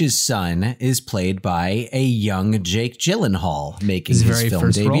 Mitch's son is played by a young Jake Gyllenhaal making his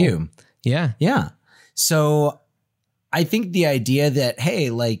film debut. Role. Yeah. Yeah. So I think the idea that,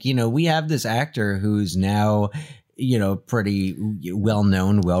 hey, like, we have this actor who's now, pretty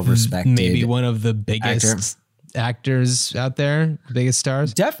well-known, well-respected. Maybe one of the biggest actors out there, biggest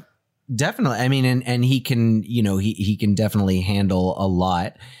stars. Definitely. I mean, and he can, he can definitely handle a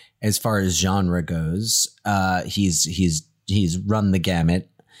lot as far as genre goes. He's run the gamut.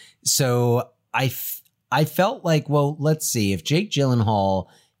 So I felt like, well, let's see if Jake Gyllenhaal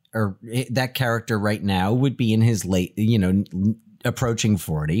or that character right now would be in his late, approaching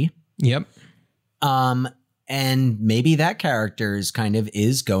 40. Yep. And maybe that character is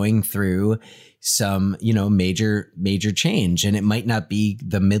going through some, major change, and it might not be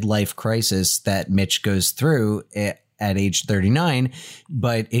the midlife crisis that Mitch goes through at age 39,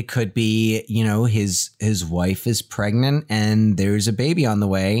 but it could be, his wife is pregnant and there's a baby on the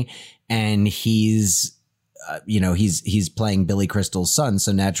way, and he's playing Billy Crystal's son.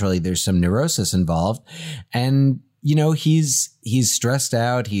 So naturally there's some neurosis involved, and he's stressed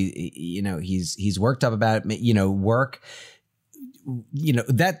out. He's worked up about it, work.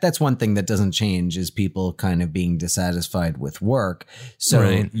 That's one thing that doesn't change, is people kind of being dissatisfied with work. So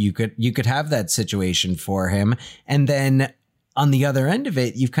right. you could have that situation for him. And then on the other end of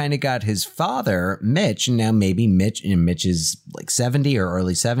it, you've kind of got his father, Mitch. And now maybe Mitch is like 70 or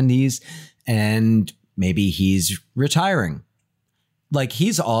early 70s, and maybe he's retiring. Like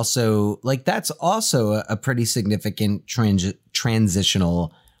he's also like, that's also a pretty significant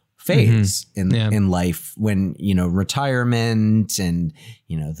transitional phase in life, when, retirement and,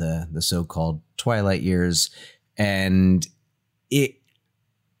 the so-called twilight years. And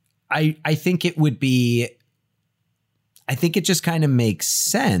I think it just kind of makes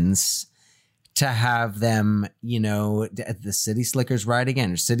sense to have them, the City Slickers ride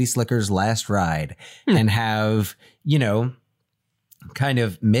again, or City Slickers last ride, and have, kind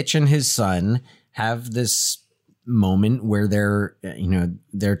of Mitch and his son have this moment where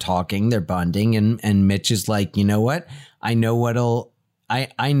they're talking, they're bonding, and Mitch is like, you know what? I know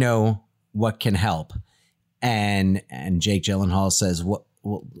what can help. And Jake Gyllenhaal says,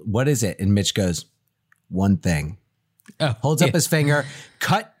 what is it? And Mitch goes, one thing. Holds up his finger,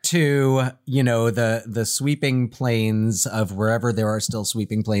 cut to, the sweeping plains of wherever there are still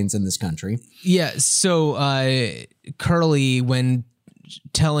sweeping plains in this country. Yeah. So Curly, when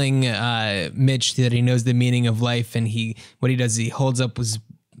telling Mitch that he knows the meaning of life, and what he does, he holds up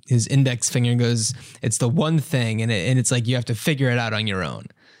his index finger and goes, it's the one thing. And it's like, you have to figure it out on your own.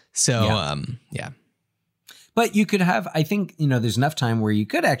 So, yeah. But you could have, I think, there's enough time where you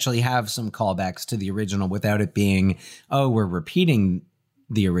could actually have some callbacks to the original without it being, oh, we're repeating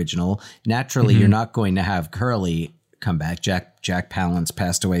the original. Naturally, you're not going to have Curly come back. Jack Palance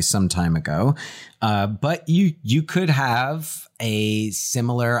passed away some time ago. But you could have a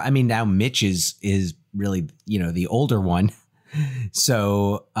similar, I mean, now Mitch is really, the older one.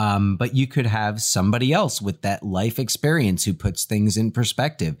 So, but you could have somebody else with that life experience who puts things in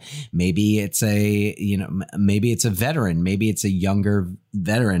perspective. Maybe it's maybe it's a veteran, maybe it's a younger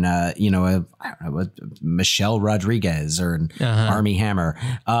veteran, I don't know, a Michelle Rodriguez or an Armie Hammer.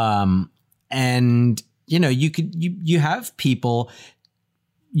 And you have people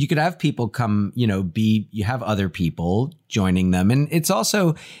come, you have other people joining them. And it's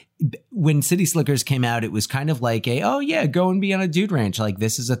also, when City Slickers came out, it was kind of like go and be on a dude ranch. Like,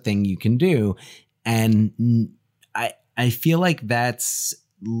 this is a thing you can do. And I feel like there's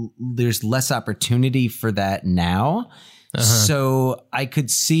less opportunity for that now. So I could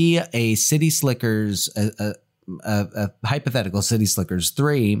see a City Slickers, a hypothetical City Slickers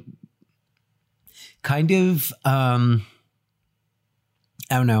 3 kind of, I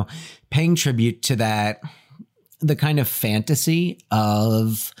don't know, paying tribute to that, the kind of fantasy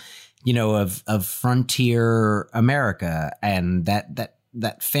of frontier America, and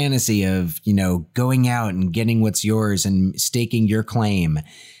that fantasy of, going out and getting what's yours and staking your claim,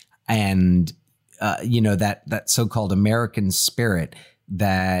 and, that so-called American spirit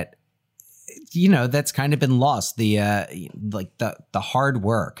that, that's kind of been lost. The hard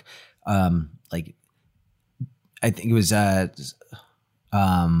work, I think it was,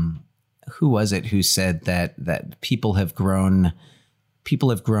 who was it who said that people have grown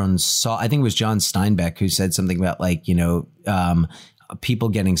soft? I think it was John Steinbeck who said something about people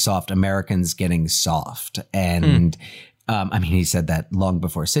getting soft, Americans getting soft. And I mean, he said that long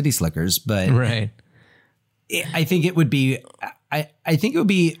before City Slickers, but right. I think it would be, I think it would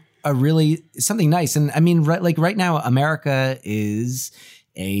be a really something nice. And I mean, right now, America is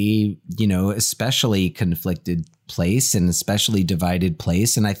a, especially conflicted place and especially divided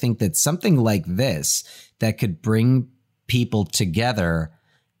place. And I think that something like this that could bring people together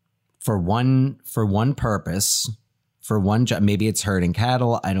for one purpose, for one job, maybe it's herding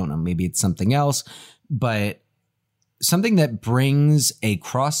cattle. I don't know. Maybe it's something else, but something that brings a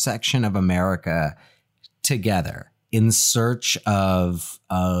cross section of America together in search of,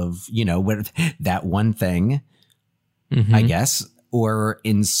 that one thing, I guess, or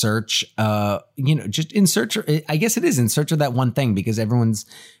in search, just in search, I guess it is in search of that one thing, because everyone's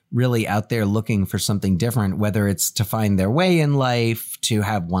really out there looking for something different, whether it's to find their way in life, to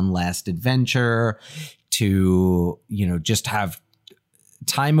have one last adventure, to, just have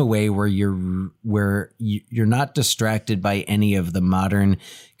time away where you're not distracted by any of the modern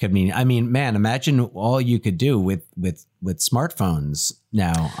community. I mean, man, imagine all you could do with smartphones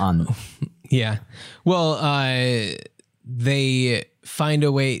now on. Yeah. Well, they find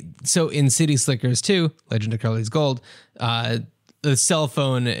a way. So in City Slickers 2, Legend of Curly's Gold, the cell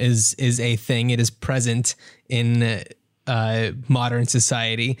phone is a thing. It is present in modern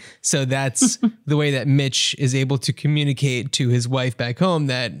society. So that's the way that Mitch is able to communicate to his wife back home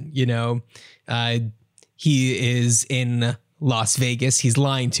that, he is in Las Vegas. He's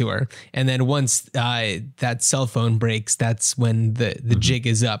lying to her. And then once that cell phone breaks, that's when the jig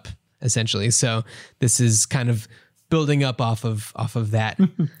is up, essentially. So this is kind of building up off of that.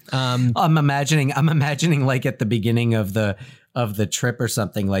 I'm imagining like at the beginning of the trip or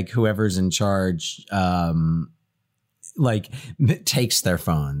something, like whoever's in charge, like takes their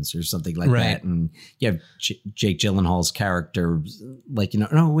phones or something like that. And you have Jake Gyllenhaal's character, like,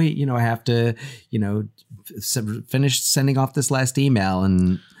 no, wait, I have to, finish sending off this last email.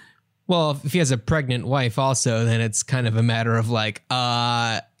 And well, if he has a pregnant wife also, then it's kind of a matter of like,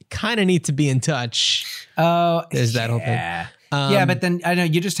 kind of need to be in touch. Oh, there's that whole thing. Yeah, but then I know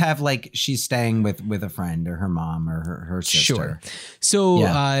you just have like she's staying with a friend or her mom or her sister. Sure.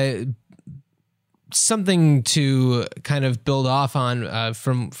 So something to kind of build off on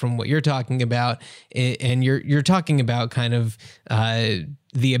from what you're talking about, and you're talking about kind of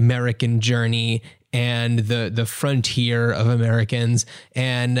the American journey and the frontier of Americans,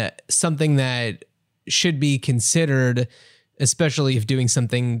 and something that should be considered, especially if doing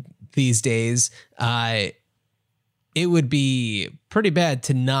something these days, it would be pretty bad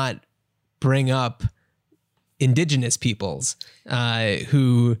to not bring up indigenous peoples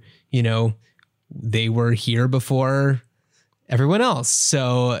who, they were here before everyone else.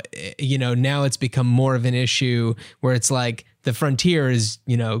 So, now it's become more of an issue where it's like the frontier is,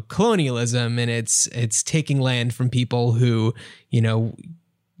 colonialism, and it's taking land from people who,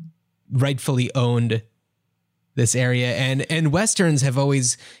 rightfully owned this area, and Westerns have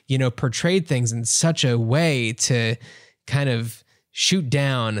always, portrayed things in such a way to kind of shoot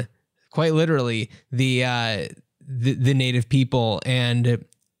down, quite literally, the native people, and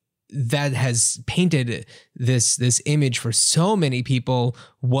that has painted this image for so many people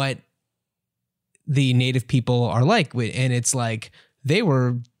what the native people are like. And it's like they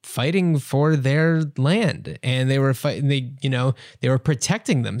were fighting for their land, and they were fighting, they were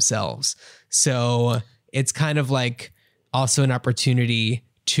protecting themselves. So it's kind of like also an opportunity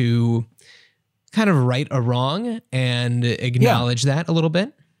to kind of right a wrong and acknowledge that a little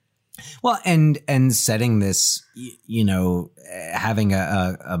bit. Well, and setting this, having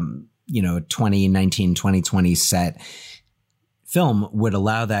a 2019, 2020 set film would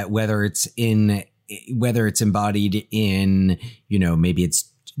allow that, whether it's embodied in, maybe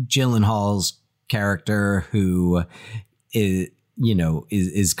it's Gyllenhaal's character who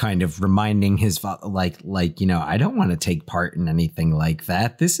is kind of reminding his father, I don't want to take part in anything like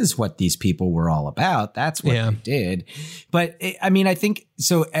that. This is what these people were all about. That's what they did. But I think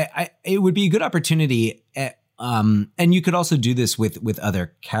so. It would be a good opportunity. And you could also do this with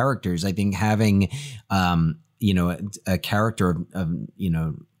other characters. I think having, a character of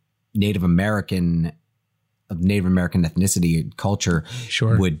Native American ethnicity and culture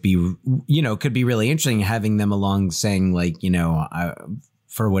would be, could be really interesting, having them along saying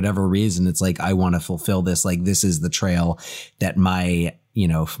for whatever reason, it's like, I want to fulfill this. Like, this is the trail that my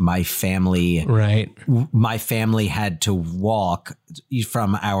family had to walk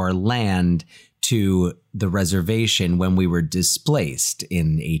from our land to the reservation when we were displaced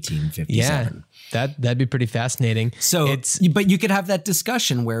in 1857. Yeah, that'd be pretty fascinating. So, but you could have that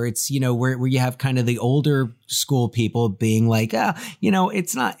discussion where it's, where you have kind of the older school people being like,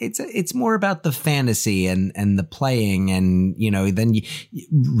 it's more about the fantasy and the playing. And, then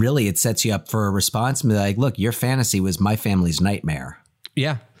really it sets you up for a response and be like, look, your fantasy was my family's nightmare.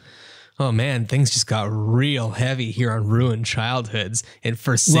 Yeah. Oh man, things just got real heavy here on Ruined Childhoods and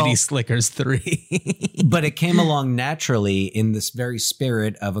for City Slickers 3. But it came along naturally in this very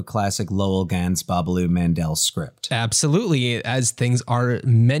spirit of a classic Lowell Gans Babaloo Mandel script. Absolutely, as things are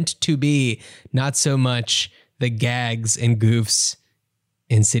meant to be, not so much the gags and goofs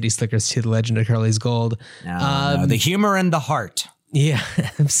in City Slickers 2: The Legend of Curly's Gold. No, the humor and the heart. Yeah,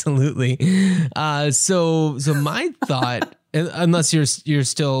 absolutely. So my thought, unless you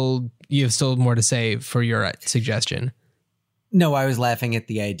have still more to say for your suggestion. No, I was laughing at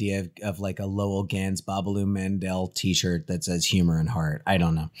the idea of like a Lowell Gans Babaloo Mandel t-shirt that says humor and heart. I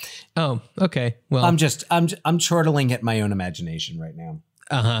don't know. Oh, okay. Well, I'm chortling at my own imagination right now.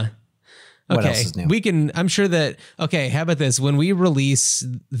 Uh-huh. What okay. else is new? I'm sure that, okay, how about this? When we release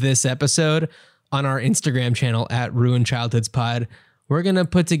this episode on our Instagram channel at Ruined Childhoods Pod, we're going to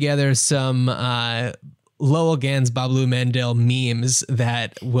put together some Lowell Gans Babaloo Mandel memes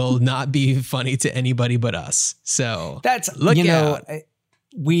that will not be funny to anybody but us. So that's, look out.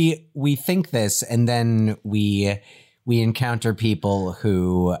 We think this, and then we encounter people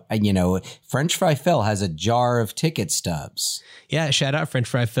who, French Fry Phil has a jar of ticket stubs. Yeah. Shout out French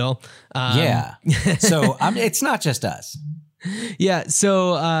Fry Phil. Yeah. So it's not just us. Yeah.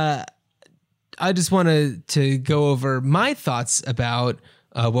 So I just wanted to go over my thoughts about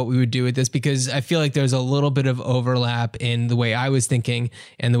what we would do with this, because I feel like there's a little bit of overlap in the way I was thinking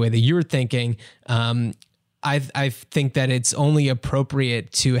and the way that you were thinking. I think that it's only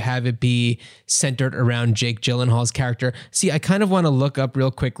appropriate to have it be centered around Jake Gyllenhaal's character. See, I kind of want to look up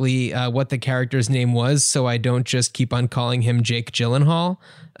real quickly what the character's name was, so I don't just keep on calling him Jake Gyllenhaal.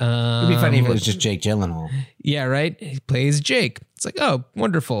 It'd be funny if it was just Jake Gyllenhaal. Yeah, right? He plays Jake. It's like, oh,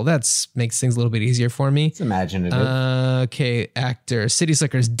 wonderful. That makes things a little bit easier for me. It's imaginative. Okay, actor, City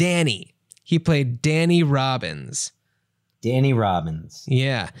Slickers, Danny. He played Danny Robbins. Danny Robbins.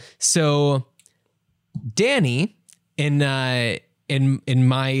 Yeah. So Danny, in my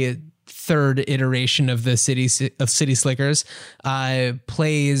third iteration of the City Slickers,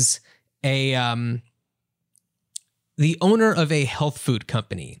 plays the owner of a health food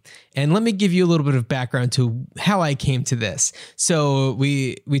company. And let me give you a little bit of background to how I came to this. So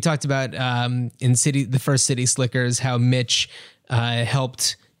we talked about in the first City Slickers how Mitch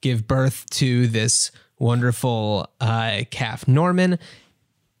helped give birth to this wonderful calf, Norman.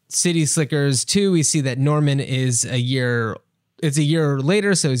 City Slickers 2, we see that Norman is a year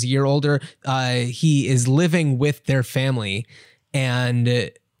later, so he's a year older. He is living with their family,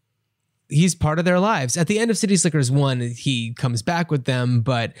 and he's part of their lives. At the end of City Slickers 1, he comes back with them,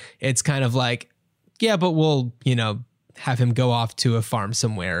 but it's kind of like, yeah, but we'll, have him go off to a farm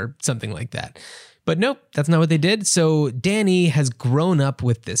somewhere, something like that. But nope, that's not what they did. So Danny has grown up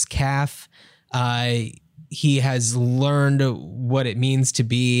with this calf. He has learned what it means to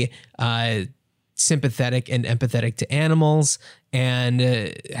be sympathetic and empathetic to animals, and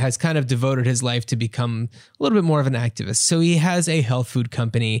has kind of devoted his life to become a little bit more of an activist. So he has a health food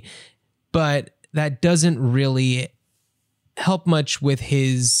company, but that doesn't really help much with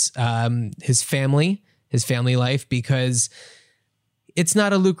his family life, because it's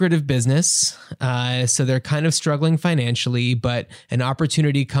not a lucrative business. So they're kind of struggling financially, but an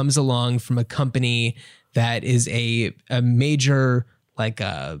opportunity comes along from a company that is a major, like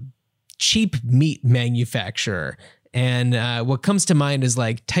a cheap meat manufacturer. And what comes to mind is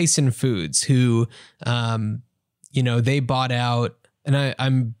like Tyson Foods, who, they bought out,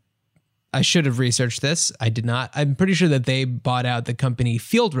 and I should have researched this. I did not. I'm pretty sure that they bought out the company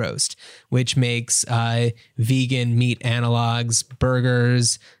Field Roast, which makes vegan meat analogs,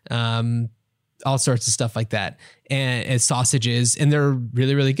 burgers, all sorts of stuff like that, and sausages, and they're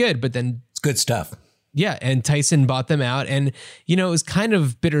really, really good. But then It's good stuff. yeah, and Tyson bought them out, and it was kind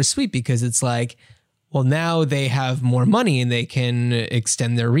of bittersweet, because it's like, well, now they have more money and they can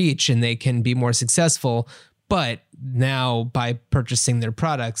extend their reach and they can be more successful. But now by purchasing their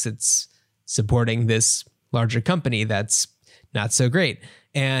products, it's supporting this larger company that's not so great.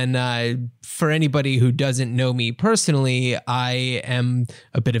 And for anybody who doesn't know me personally, I am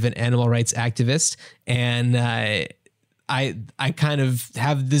a bit of an animal rights activist, and I kind of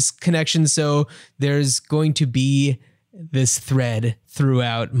have this connection. So there's going to be this thread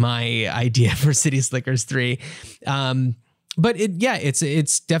throughout my idea for City Slickers 3. But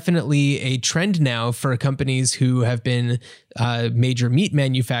it's definitely a trend now for companies who have been major meat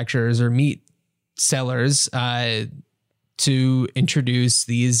manufacturers or meat sellers to introduce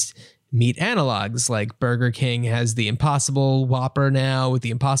these meat analogs. Like Burger King has the Impossible Whopper now with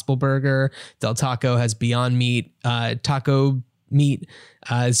the Impossible Burger. Del Taco has Beyond Meat, taco meat.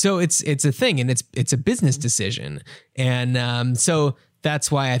 So it's a thing, and it's a business decision. And so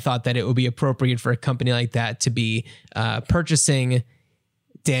that's why I thought that it would be appropriate for a company like that to be purchasing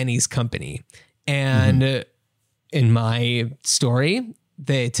Danny's company. And in my story,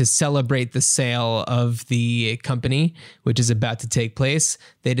 to celebrate the sale of the company, which is about to take place,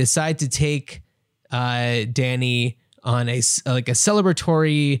 they decide to take Danny on a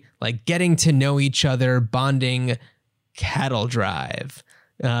celebratory, like getting to know each other, bonding cattle drive.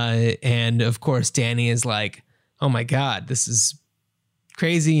 And of course, Danny is like, oh my God, this is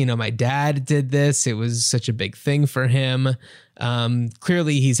crazy. My dad did this. It was such a big thing for him.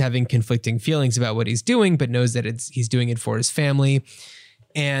 Clearly he's having conflicting feelings about what he's doing, but knows that he's doing it for his family.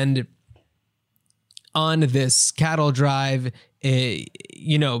 And on this cattle drive, I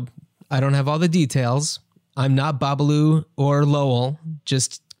don't have all the details. I'm not Babalu or Lowell,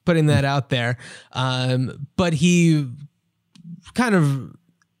 just putting that out there. But he kind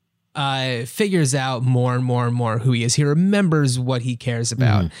of figures out more and more and more who he is. He remembers what he cares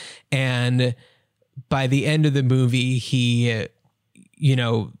about. And by the end of the movie, he,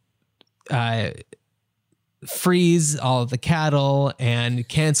 frees all of the cattle and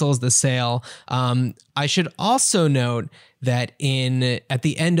cancels the sale. I should also note that at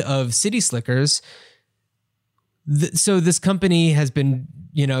the end of City Slickers, so this company has been,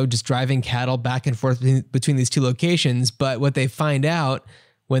 just driving cattle back and forth between these two locations. But what they find out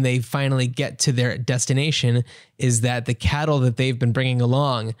when they finally get to their destination is that the cattle that they've been bringing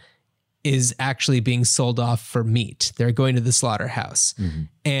along is actually being sold off for meat. They're going to the slaughterhouse.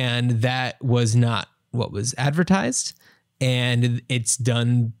 And that was not what was advertised. And it's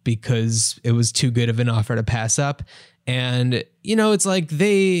done because it was too good of an offer to pass up. And, it's like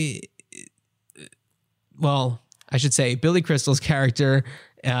I should say Billy Crystal's character,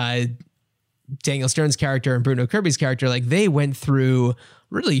 Daniel Stern's character, and Bruno Kirby's character, like they went through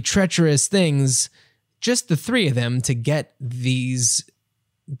really treacherous things, just the three of them, to get this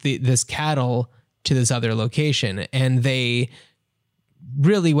cattle to this other location. And they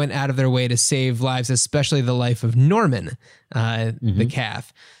really went out of their way to save lives, especially the life of Norman, the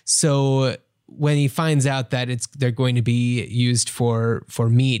calf. So when he finds out that they're going to be used for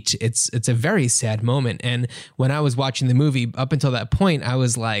meat, it's a very sad moment. And when I was watching the movie up until that point, I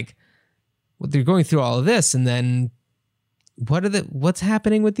was like, well, they're going through all of this, and then what's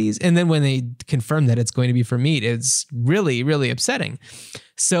happening with these? And then when they confirm that it's going to be for meat, it's really, really upsetting.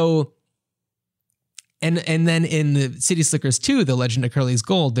 So, and then in the City Slickers 2, The Legend of Curly's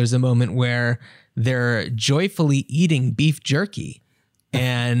Gold, there's a moment where they're joyfully eating beef jerky,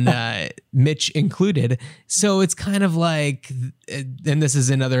 and Mitch included. So it's kind of like, and this is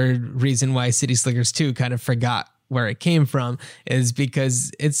another reason why City Slickers 2 kind of forgot where it came from, is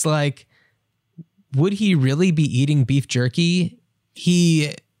because it's like, would he really be eating beef jerky?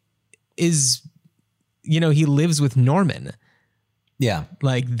 He is, he lives with Norman. Yeah.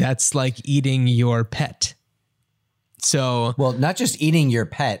 Like that's like eating your pet. So, well, not just eating your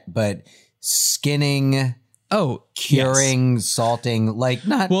pet, but skinning, curing, salting, like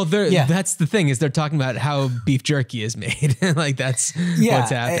not. Well, that's the thing is they're talking about how beef jerky is made. Like that's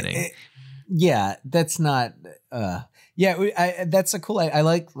what's happening. That's not. That's a cool. I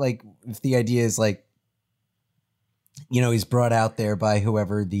like if the idea is like, he's brought out there by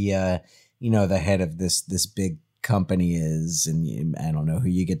whoever the the head of this big company is, and I don't know who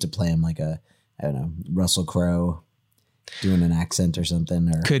you get to play him, like Russell Crowe doing an accent or something,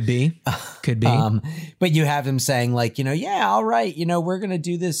 or could be. But you have him saying like, all right, we're going to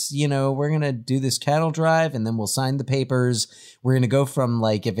do this, we're going to do this cattle drive and then we'll sign the papers. We're going to go from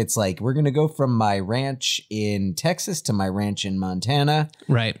like, if it's like, we're going to go from my ranch in Texas to my ranch in Montana.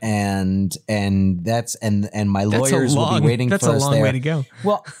 Right. And my lawyers will be waiting for us there. That's a long way to go.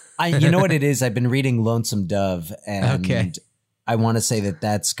 Well, you know what it is? I've been reading Lonesome Dove, and I want to say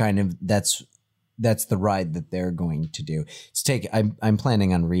that's the ride that they're going to do. I'm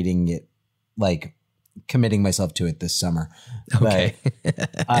planning on reading it, like committing myself to it this summer. Okay.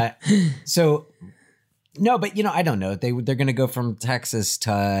 But, I don't know. They're going to go from Texas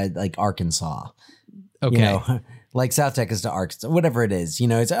to like Arkansas. Okay. Like South Texas to Arkansas, whatever it is.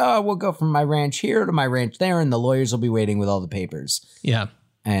 It's we'll go from my ranch here to my ranch there, and the lawyers will be waiting with all the papers. Yeah.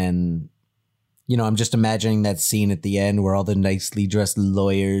 And I'm just imagining that scene at the end where all the nicely dressed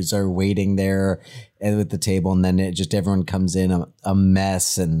lawyers are waiting there at the table, and then everyone comes in a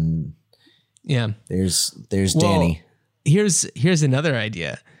mess, and there's Danny. Here's another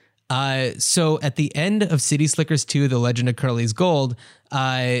idea. So at the end of City Slickers 2, The Legend of Curly's Gold,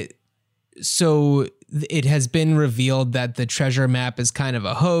 so it has been revealed that the treasure map is kind of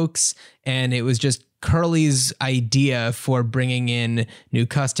a hoax, and it was just Curly's idea for bringing in new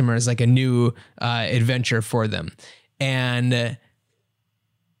customers, like a new adventure for them. And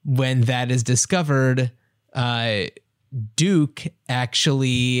when that is discovered, Duke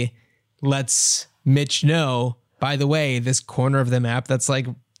actually lets Mitch know, by the way, this corner of the map that's like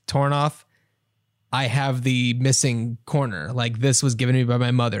torn off, I have the missing corner. Like this was given to me by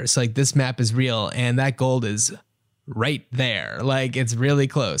my mother. So like this map is real and that gold is right there. Like it's really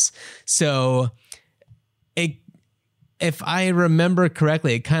close. So if I remember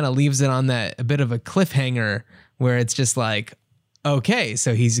correctly, it kind of leaves it on a bit of a cliffhanger where it's just like, okay,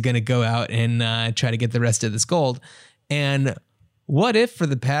 so he's going to go out and try to get the rest of this gold. And what if for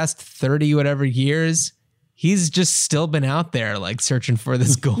the past 30 whatever years, he's just still been out there like searching for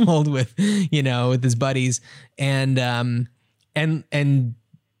this gold with his buddies. And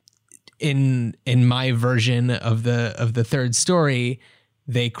in my version of the third story,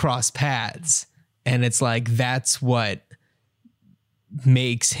 they cross paths. And it's like, that's what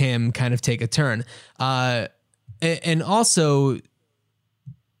makes him kind of take a turn. And also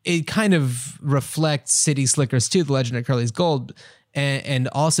it kind of reflects City Slickers 2, The Legend of Curly's Gold, and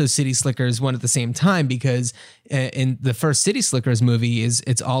also City Slickers 1 at the same time, because in the first City Slickers movie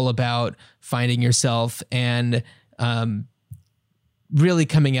it's all about finding yourself and really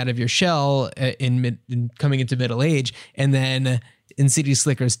coming out of your shell in coming into middle age. And then in City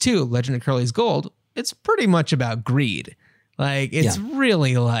Slickers 2, Legend of Curly's Gold, it's pretty much about greed. Like it's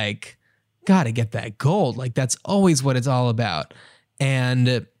really like, gotta get that gold. Like that's always what it's all about.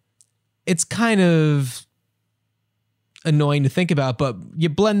 And it's kind of annoying to think about, but you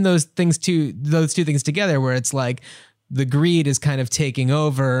blend those two things together where it's like the greed is kind of taking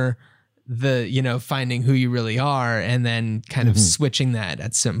over the, finding who you really are, and then kind of switching that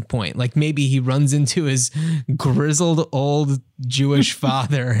at some point. Like maybe he runs into his grizzled old Jewish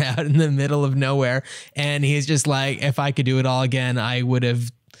father out in the middle of nowhere, and he's just like, if I could do it all again, I would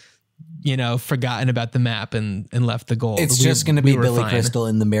have, forgotten about the map and left the gold. It's just going to be Billy Crystal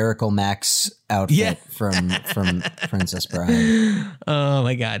in the Miracle Max outfit from Princess Bride. Oh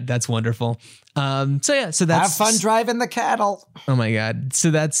my God, that's wonderful. So that's have fun driving the cattle. Oh my God. So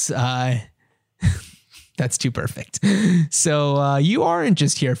that's too perfect. So you aren't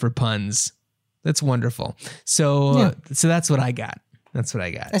just here for puns. That's wonderful. So so that's what I got. That's what I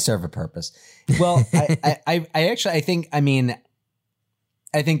got. I serve a purpose. Well,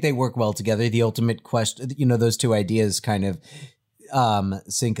 I think they work well together. The ultimate question, those two ideas kind of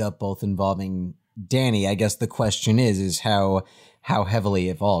sync up, both involving Danny. I guess the question is how heavily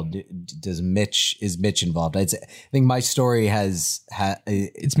involved is Mitch involved? I think my story has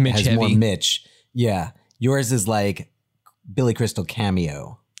Mitch has heavy. More Mitch. Yeah. Yours is like Billy Crystal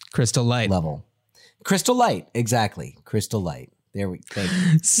cameo. Crystal Light level. Crystal Light. Exactly. Crystal Light. There we go.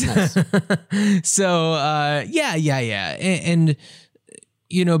 Nice. So, yeah. And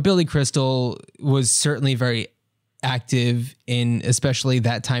Billy Crystal was certainly very active in especially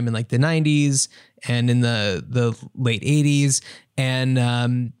that time in like the 90s and in the late 80s.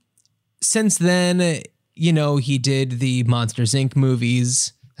 And since then, you know, he did the Monsters Inc.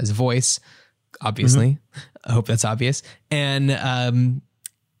 movies as a voice, obviously. I hope that's obvious. And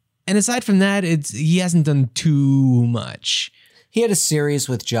aside from that, he hasn't done too much. He had a series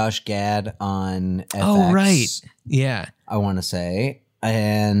with Josh Gad on FX. Oh, right. Yeah. I want to say.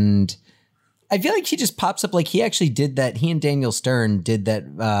 And I feel like he just pops up. Like he actually did that. He and Daniel Stern did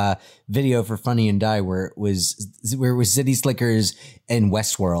that video for Funny and Die where it was City Slickers and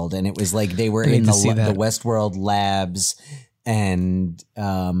Westworld. And it was like they were in the Westworld labs. And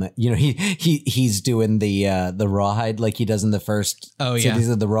you know, he's doing the rawhide like he does in the first Cities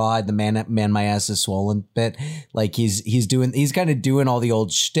of the Rawhide, the man my ass is swollen bit. Like he's kind of doing all the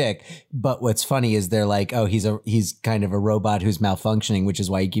old shtick. But what's funny is they're like, oh, he's kind of a robot who's malfunctioning, which is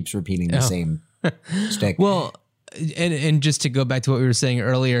why he keeps repeating the same shtick. Well, and just to go back to what we were saying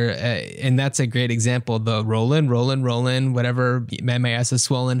earlier, and that's a great example. The rollin', whatever, man my ass is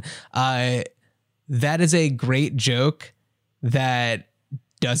swollen. That is a great joke that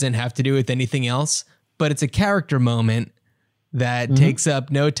doesn't have to do with anything else, but it's a character moment that takes up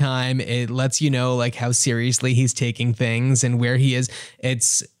no time. It lets you know like how seriously he's taking things and where he is.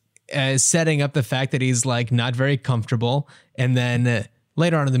 It's setting up the fact that he's like not very comfortable. And then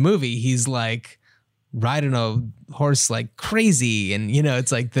later on in the movie, he's like riding a horse like crazy. And, you know,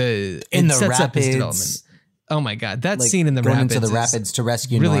 it's like sets rapids, up his development. Oh my God. That like scene in the rapids into the rapids to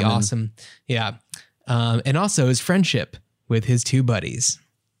rescue really Norman. Awesome. Yeah. And also his friendship with his two buddies.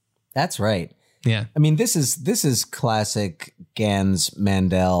 That's right. Yeah. I mean, this is classic Gans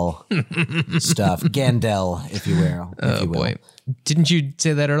Mandel stuff. Gandel, if you will. Oh boy. Didn't you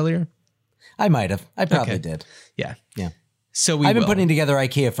say that earlier? I might have. I probably did. Yeah. Yeah. So I've been putting together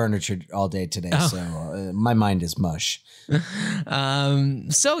IKEA furniture all day today, so my mind is mush.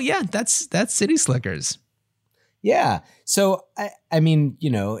 So yeah, that's City Slickers. Yeah. So I mean,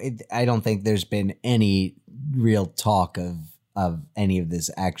 you know, I don't think there's been any real talk of any of this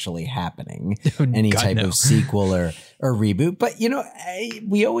actually happening, any type of sequel or reboot. But you know,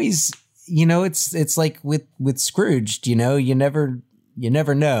 we always, you know, it's like with Scrooged, you know, you never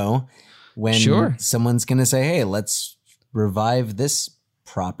know when someone's going to say, hey, let's revive this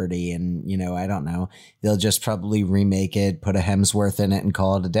property. And, you know, I don't know, they'll just probably remake it, put a Hemsworth in it and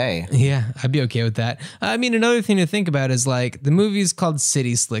call it a day. Yeah, I'd be okay with that. I mean, another thing to think about is like the movie's called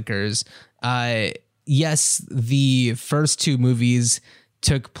City Slickers. Yes, the first two movies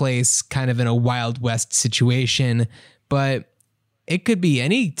took place kind of in a Wild West situation, but it could be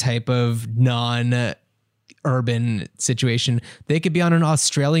any type of non-urban situation. They could be on an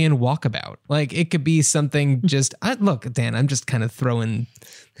Australian walkabout. Like it could be something just, look, Dan, I'm just kind of throwing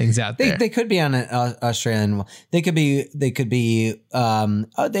things out there. They could be on an Australian. They could be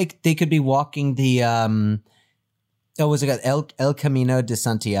walking the, was it called El Camino de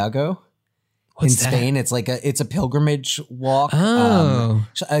Santiago? What's in Spain, that? it's a pilgrimage walk. Oh,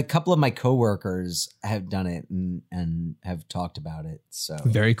 a couple of my coworkers have done it and have talked about it. So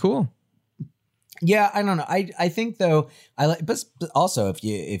very cool. Yeah, I don't know. I think though but also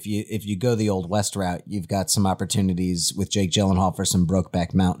if you go the old West route, you've got some opportunities with Jake Gyllenhaal for some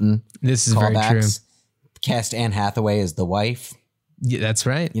Brokeback Mountain. This is very true. Cast Anne Hathaway as the wife. Yeah, that's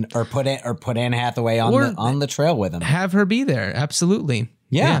right. You know, or put Anne Hathaway on the trail with him. Have her be there. Absolutely.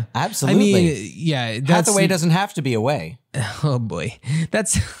 Yeah, absolutely. I mean, yeah, Hathaway doesn't have to be away. Oh boy,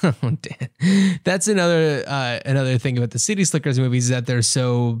 that's another thing about the City Slickers movies is that they're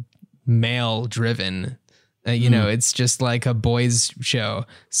so male driven. You know, it's just like a boys show.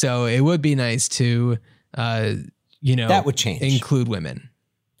 So it would be nice to, you know, that would change. Include women.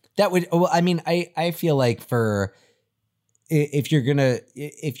 That would. Well, I mean, I feel like if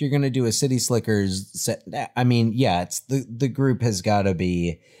you're gonna do a City Slickers set, I mean, yeah, it's the group has got to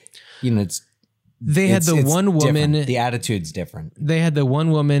be, you know, they had the one woman. Different. The attitude's different. They had the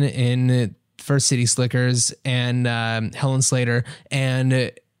one woman in first City Slickers and Helen Slater,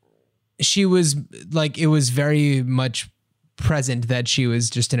 and she was like, it was very much present that she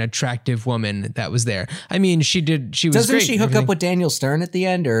was just an attractive woman that was there. I mean, she was Doesn't great. She hook up with Daniel Stern at the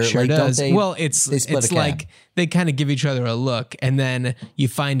end, or sure like does. Don't they? Well, it's like they kind of give each other a look, and then you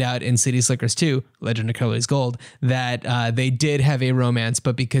find out in City Slickers 2, Legend of Curly's Gold, that they did have a romance,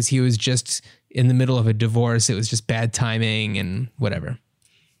 but because he was just in the middle of a divorce, it was just bad timing and whatever.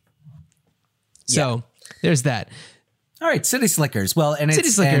 So there's that. All right, City Slickers. Well, and City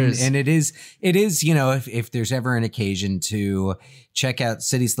Slickers. And it is, you know, if there's ever an occasion to check out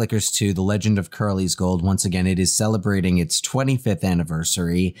City Slickers 2, The Legend of Curly's Gold, once again, it is celebrating its 25th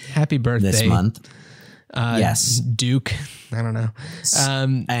anniversary. Happy birthday. This month. Yes. Duke. I don't know.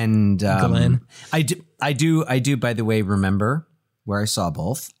 And Glenn. I do. By the way, remember where I saw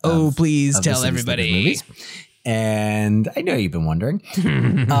both. Please of the tell City everybody. Slickers movies. And I know you've been wondering.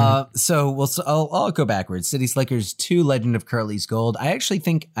 So I'll go backwards. City Slickers 2, Legend of Curly's Gold. I actually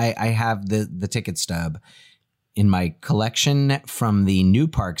think I have the ticket stub in my collection from the New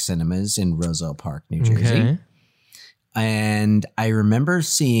Park Cinemas in Roselle Park, New Jersey. Okay. And I remember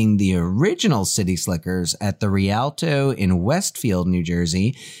seeing the original City Slickers at the Rialto in Westfield, New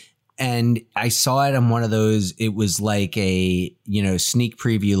Jersey. And I saw it on one of those. It was like a, sneak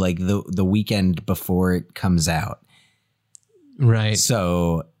preview, like the weekend before it comes out. Right.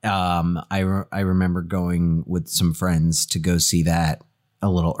 So I remember going with some friends to go see that a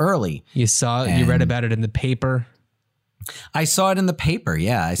little early. You read about it in the paper. I saw it in the paper.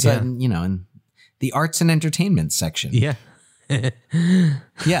 Yeah. I saw it, in the arts and entertainment section. Yeah.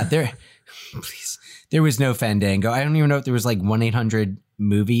 Yeah. There was no Fandango. I don't even know if there was like 1-800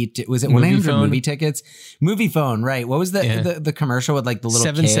 movie. Was it 1-800 movie tickets? Movie phone. Right. What was the commercial with like the little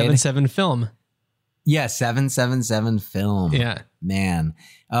 777 film? Yeah. 777 film. Yeah. Man.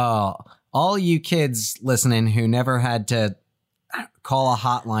 Oh, all you kids listening who never had to call a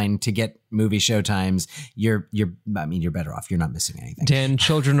hotline to get movie showtimes, you're better off. You're not missing anything. Dan,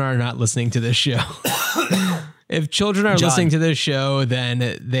 children are not listening to this show. If children are listening to this show,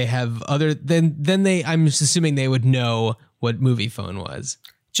 then they have I'm assuming they would know what movie phone was.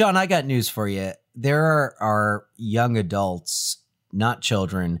 John, I got news for you. There are young adults, not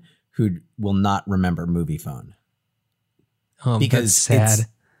children, who will not remember movie phone. Because that's sad.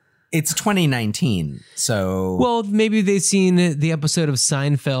 It's 2019, so... Well, maybe they've seen the episode of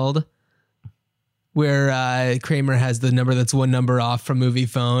Seinfeld where Kramer has the number that's one number off from movie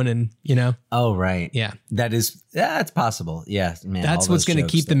phone and, Oh, right. Yeah. That's possible. Yeah, man. That's what's going to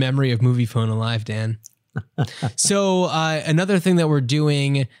keep the memory of movie phone alive, Dan. So another thing that we're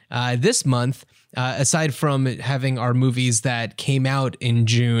doing this month, aside from having our movies that came out in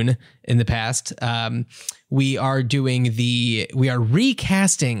June in the past, we are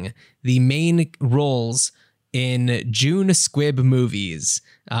recasting the main roles in June Squibb movies.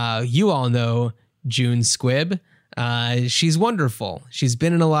 You all know June Squibb. She's wonderful. She's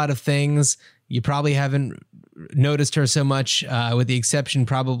been in a lot of things. You probably haven't noticed her so much, with the exception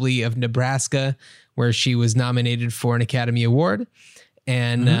probably of Nebraska, where she was nominated for an Academy Award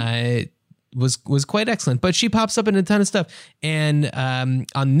and was quite excellent. But she pops up in a ton of stuff. And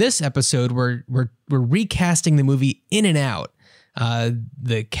on this episode, we're recasting the movie In and Out,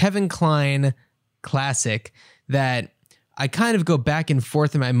 the Kevin Kline classic that I kind of go back and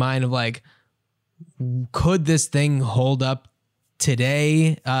forth in my mind of like, could this thing hold up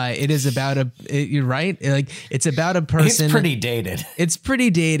today? It is about you're right. Like it's about a person. It's pretty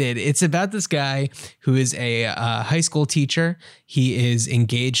dated. It's about this guy who is a high school teacher. He is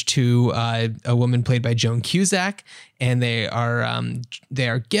engaged to a woman played by Joan Cusack, and they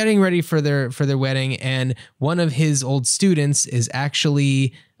are getting ready for their wedding. And one of his old students is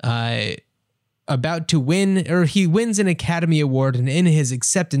actually about to win, or he wins an Academy Award. And in his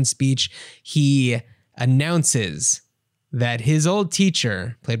acceptance speech, he announces that his old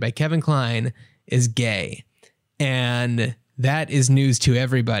teacher, played by Kevin Kline, is gay. And that is news to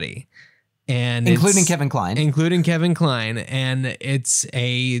everybody. And including Kevin Kline. And it's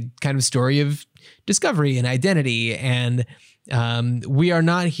a kind of story of discovery and identity. And we are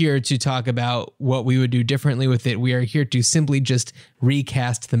not here to talk about what we would do differently with it. We are here to simply just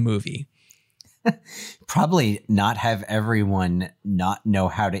recast the movie. Probably not have everyone not know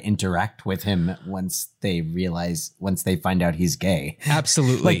how to interact with him once they find out he's gay.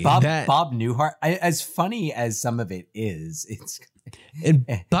 Absolutely. Like Bob Newhart, as funny as some of it is, and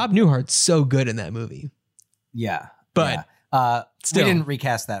Bob Newhart's so good in that movie. Yeah. But still, we didn't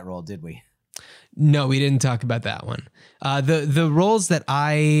recast that role, did we? No, we didn't talk about that one. The roles that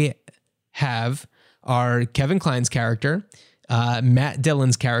I have are Kevin Kline's character, Matt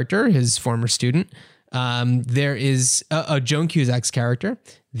Dillon's character, his former student. There is Joan Cusack's character,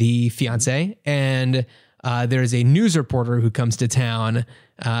 the fiance, and there is a news reporter who comes to town.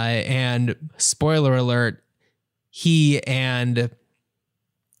 And spoiler alert, he and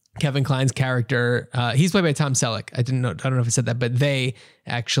Kevin Kline's character, he's played by Tom Selleck. I don't know if I said that, but they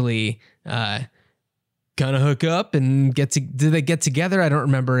actually kind of hook up and do they get together? I don't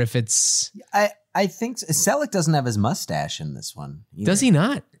remember if it's. I think Selleck doesn't have his mustache in this one either. Does he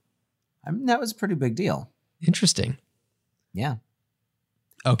not? I mean, that was a pretty big deal. Interesting. Yeah.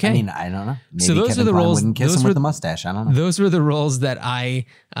 Okay. I mean, I don't know. Maybe so those Kevin are the Kline roles. wouldn't kiss him with the mustache. I don't know. Those were the roles that I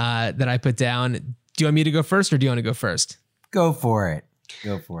put down. Do you want me to go first, or do you want to go first? Go for it.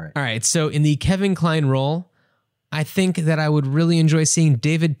 Go for it. All right. So in the Kevin Kline role, I think that I would really enjoy seeing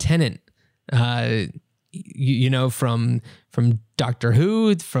David Tennant. You know, from Doctor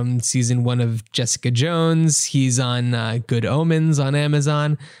Who, from season 1 of Jessica Jones. He's on Good Omens on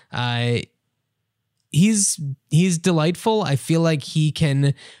Amazon. He's delightful. I feel like he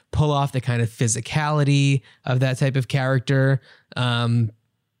can pull off the kind of physicality of that type of character.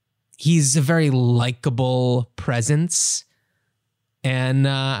 He's a very likable presence. And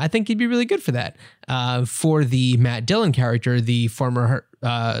I think he'd be really good for that. For the Matt Dillon character, the former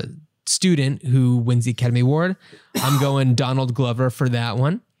student who wins the Academy Award, I'm going Donald Glover for that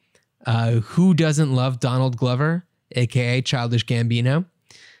one. Who doesn't love Donald Glover, aka Childish Gambino?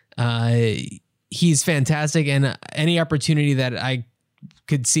 He's fantastic, and any opportunity that I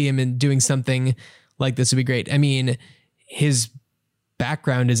could see him in doing something like this would be great. I mean, his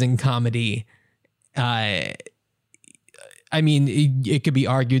background is in comedy. I mean, it could be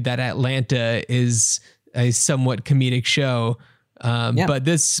argued that Atlanta is a somewhat comedic show,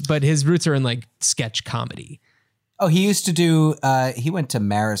 but his roots are in like sketch comedy. Oh, he used to do. He went to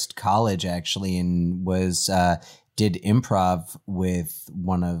Marist College actually, and was did improv with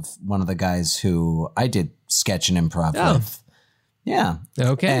one of the guys who I did sketch and improv with. Yeah.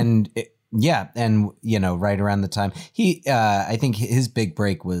 Okay. And and you know, right around the time I think his big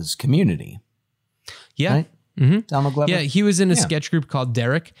break was Community. Yeah. Right? Mm-hmm. Donald Glover. Yeah, he was in a sketch group called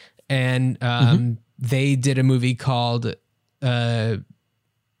Derek, and they did a movie called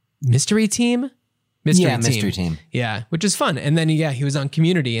Mystery Team. Mystery Team. Yeah, which is fun. And then he was on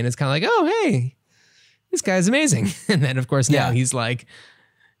Community, and it's kind of like, oh hey, this guy's amazing. And then of course now he's like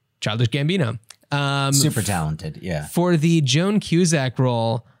Childish Gambino. Super talented. Yeah. For the Joan Cusack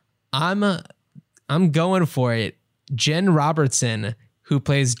role, I'm going for it. Jen Robertson, who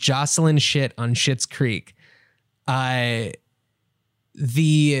plays Jocelyn Shit on Schitt's Creek. The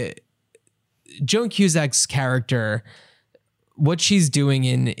Joan Cusack's character, what she's doing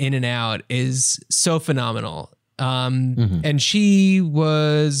in and Out is so phenomenal. And she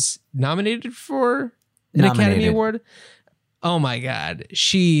was nominated for an Academy Award. Oh my God.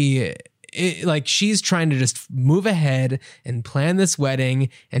 She's trying to just move ahead and plan this wedding.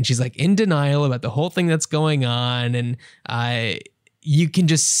 And she's like in denial about the whole thing that's going on. And you can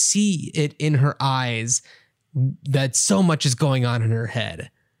just see it in her eyes that so much is going on in her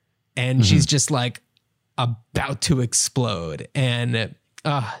head. And she's just like about to explode. And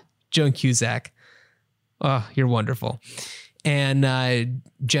Joan Cusack, you're wonderful. And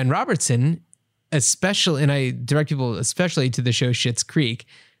Jen Robertson, especially, and I direct people especially to the show Schitt's Creek.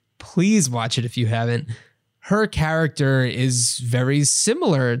 Please watch it if you haven't. Her character is very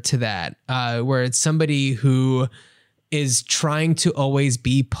similar to that, where it's somebody who is trying to always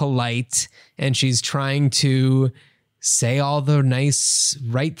be polite, and she's trying to say all the nice,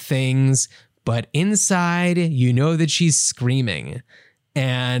 right things, but inside, you know that she's screaming.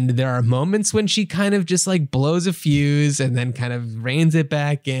 And there are moments when she kind of just like blows a fuse and then kind of reins it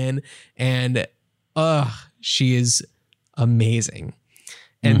back in. And she is amazing.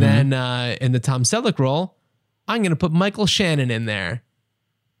 And then in the Tom Selleck role, I'm going to put Michael Shannon in there.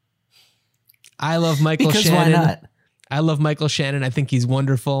 I love Michael Shannon. Why not? I love Michael Shannon. I think he's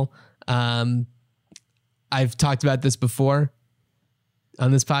wonderful. I've talked about this before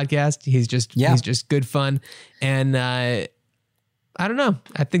on this podcast. He's just good fun. And I don't know.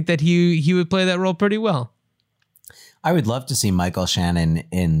 I think that he would play that role pretty well. I would love to see Michael Shannon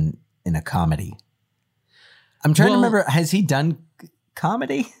in a comedy. I'm trying to remember. Has he done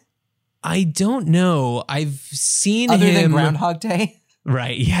comedy? I don't know. I've seen other him than Groundhog Day.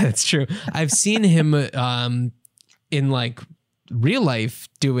 Right. Yeah, that's true. I've seen him in like real life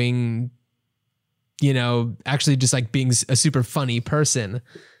doing, actually just like being a super funny person.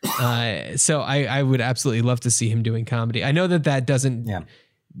 So I would absolutely love to see him doing comedy. I know that doesn't,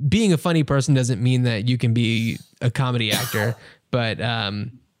 being a funny person doesn't mean that you can be a comedy actor, but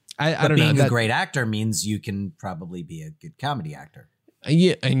I don't know. Being a great actor means you can probably be a good comedy actor.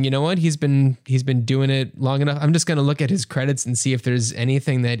 Yeah, and you know what? He's been doing it long enough. I'm just going to look at his credits and see if there's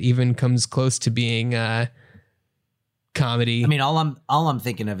anything that even comes close to being comedy. I mean, all I'm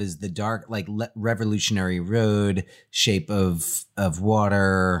thinking of is the dark, like Revolutionary Road, Shape of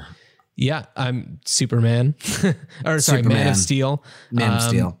Water. Yeah, I'm Superman. Man of Steel. Man of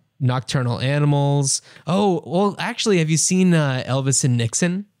Steel. Nocturnal Animals. Oh, well, actually, have you seen Elvis and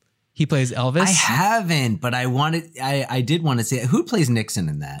Nixon? He plays Elvis. I haven't, but I did want to see it. Who plays Nixon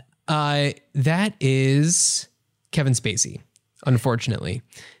in that? That is Kevin Spacey, unfortunately.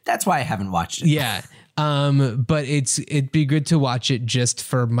 That's why I haven't watched it. Yeah. But it'd be good to watch it just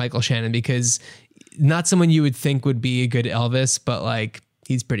for Michael Shannon, because not someone you would think would be a good Elvis, but like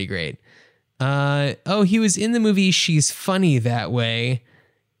he's pretty great. He was in the movie She's Funny That Way.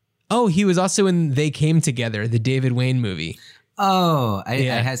 Oh, he was also in They Came Together, the David Wayne movie. Oh,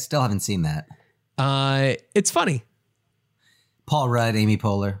 I still haven't seen that. It's funny. Paul Rudd, Amy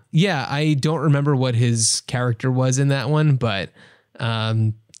Poehler. Yeah, I don't remember what his character was in that one, but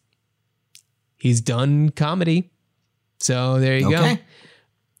he's done comedy. So there you go.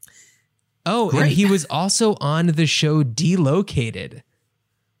 Oh, Great. and he was also on the show Delocated.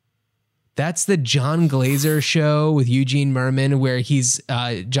 That's the John Glazer show with Eugene Merman, where he's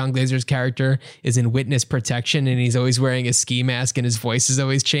John Glazer's character is in witness protection and he's always wearing a ski mask and his voice is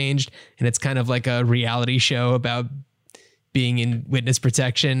always changed. And it's kind of like a reality show about being in witness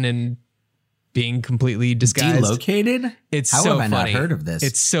protection and being completely disguised. Delocated? It's How so have I funny. not heard of this?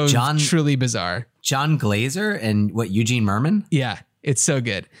 It's so truly bizarre. John Glazer and Eugene Merman? Yeah, it's so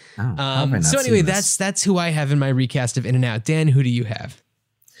good. Oh, how have I not So seen anyway, this? that's who I have in my recast of In and Out. Dan, who do you have?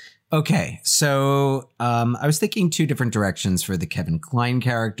 Okay, so I was thinking two different directions for the Kevin Kline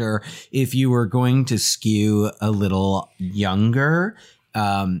character. If you were going to skew a little younger,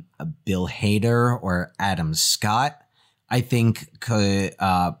 Bill Hader or Adam Scott, I think could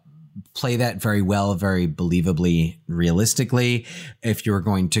play that very well, very believably, realistically. If you were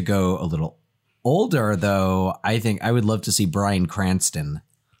going to go a little older, though, I think I would love to see Bryan Cranston.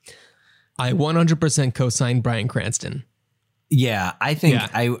 I 100% co-sign Bryan Cranston. Yeah, I think Yeah.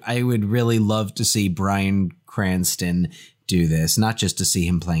 I would really love to see Bryan Cranston do this, not just to see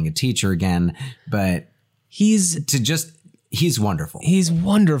him playing a teacher again, but he's wonderful. He's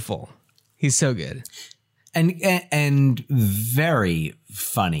wonderful. He's so good. And very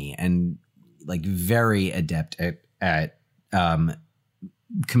funny and like very adept at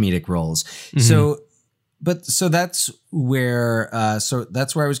comedic roles. Mm-hmm. So that's where I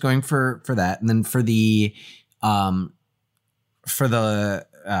was going for that. And then for the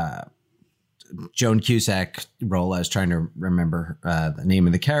Joan Cusack role, I was trying to remember the name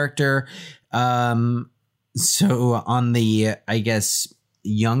of the character. So on the, I guess,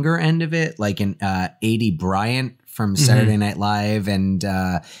 younger end of it, like an Adie Bryant from Saturday Night Live, and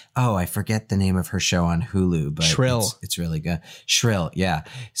I forget the name of her show on Hulu, but Shrill. It's really good. Shrill, yeah.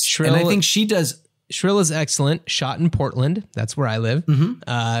 Shrill, and I think she does. Shrill is excellent. Shot in Portland. That's where I live.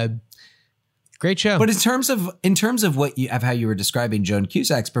 Great show. But in terms of what you of how you were describing Joan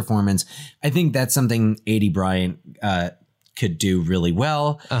Cusack's performance, I think that's something Adie Bryant could do really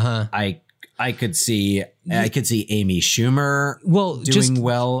well. I could see Amy Schumer doing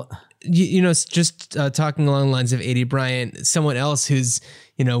well. Just talking along the lines of Adie Bryant, someone else who's,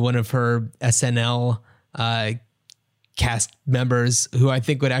 one of her SNL cast members who I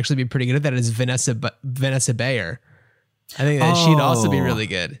think would actually be pretty good at that is Vanessa Bayer. I think that she'd also be really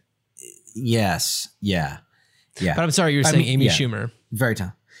good. Yes. Yeah. Yeah. But I'm sorry, you were saying Amy Schumer. Very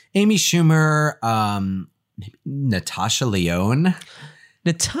tough. Amy Schumer, Natasha Lyonne.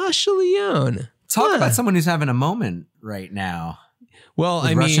 Talk about someone who's having a moment right now. Well,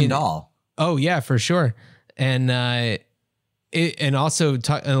 with Russian Doll. Oh yeah, for sure. And also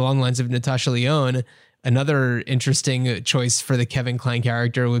along the lines of Natasha Lyonne, another interesting choice for the Kevin Kline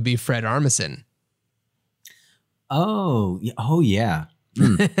character would be Fred Armisen. Oh yeah.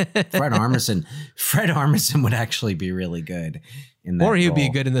 Fred Armisen would actually be really good in that. Or he'd be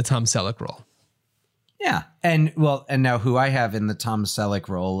good in the Tom Selleck role. Yeah. And now who I have in the Tom Selleck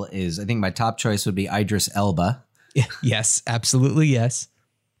role is, I think my top choice would be Idris Elba. Yes, absolutely. Yes.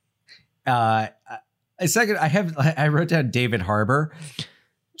 A second, I wrote down David Harbour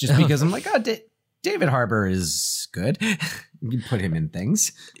just because I'm like, David Harbour is good. You can put him in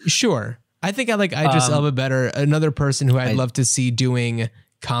things. Sure. I think I like Idris Elba better. Another person who I'd love to see doing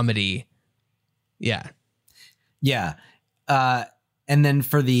comedy. Yeah. Yeah. And then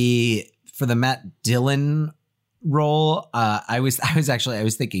for the Matt Dillon role, I was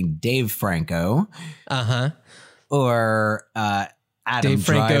thinking Dave Franco. Or Adam Dave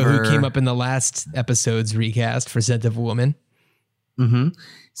Franco, Driver, who came up in the last episode's recast for Scent of a Woman. Mm-hmm.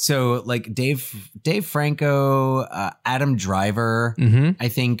 So like Dave Franco, Adam Driver, I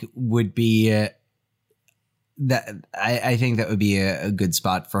think would be that. I think that would be a good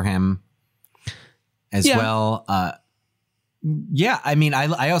spot for him as well. Yeah, I mean,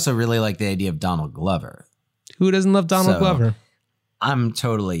 I also really like the idea of Donald Glover. Who doesn't love Donald Glover? I'm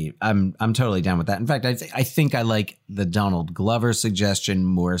totally down with that. In fact, I think I like the Donald Glover suggestion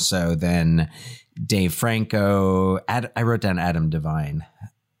more so than Dave Franco. I wrote down Adam Devine.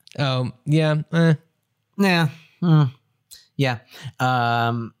 Oh yeah, yeah. Yeah.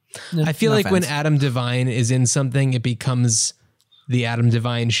 I feel like when Adam Devine is in something, it becomes the Adam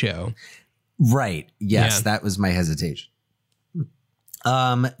Devine show. Right. Yes, Yeah. that was my hesitation.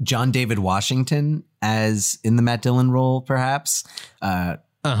 John David Washington as in the Matt Dillon role, perhaps, of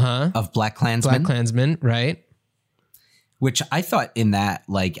Black Klansman. Black Klansman, right? Which I thought in that,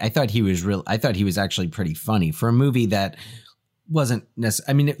 like, I thought he was actually pretty funny for a movie that wasn't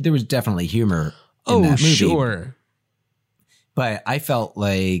necessarily, I mean, there was definitely humor in that movie. Sure. But I felt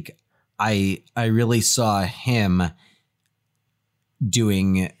like I really saw him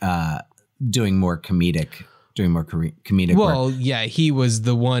doing more comedic work. Well, yeah, he was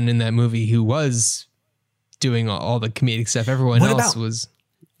the one in that movie who was doing all the comedic stuff. Everyone else was.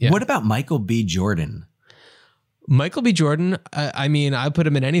 Yeah. What about Michael B. Jordan? Michael B. Jordan, I mean, I put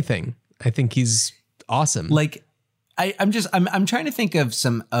him in anything. I think he's awesome. Like, I'm trying to think of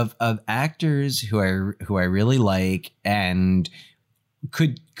some of actors who I really like and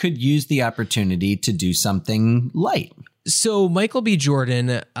could use the opportunity to do something light. So Michael B. Jordan,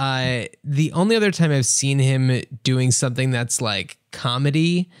 the only other time I've seen him doing something that's like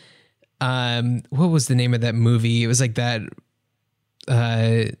comedy, what was the name of that movie? It was like that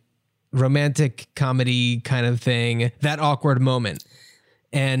romantic comedy kind of thing, That Awkward Moment.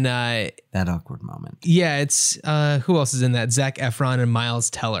 And That Awkward Moment. Yeah, it's who else is in that? Zac Efron and Miles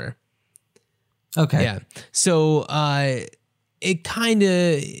Teller. Okay. Yeah. So it kind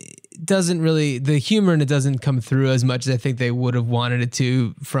of doesn't really, the humor in it doesn't come through as much as I think they would have wanted it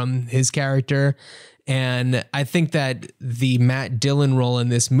to from his character. And I think that the Matt Dillon role in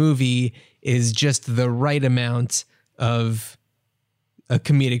this movie is just the right amount of a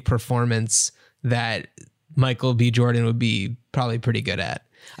comedic performance that Michael B. Jordan would be probably pretty good at.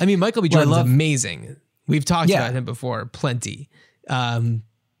 I mean, Michael B. Jordan's amazing. We've talked about him before, plenty.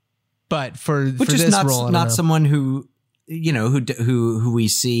 But for this role, not someone who, you know, who we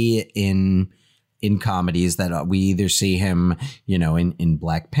see in comedies that we either see him, you know, in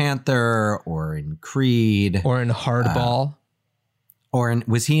Black Panther or in Creed or in Hardball,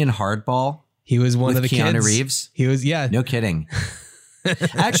 was he in Hardball? He was one of the Keanu kids. Reeves. He was, yeah. No kidding.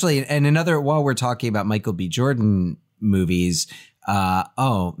 Actually, and while we're talking about Michael B. Jordan movies,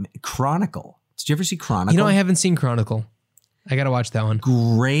 Chronicle. Did you ever see Chronicle? You know, I haven't seen Chronicle. I got to watch that one.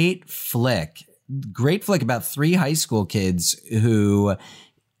 Great flick about 3 high school kids who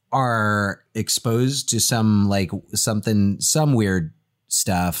are exposed to some weird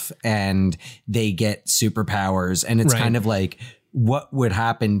stuff and they get superpowers, and it's kind of like what would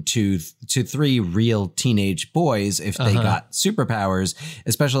happen to 3 real teenage boys if they got superpowers,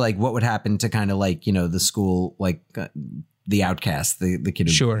 especially like what would happen to kind of like, you know, the school, like the outcast, the kid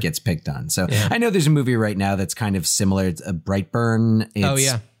who gets picked on. So I know there's a movie right now that's kind of similar. It's a Brightburn.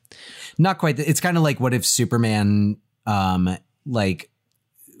 It's not quite. It's kind of like what if Superman like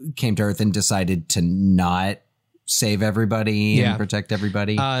came to Earth and decided to not save everybody and protect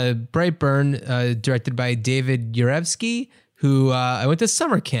everybody. Brightburn, directed by David Yarevsky, who I went to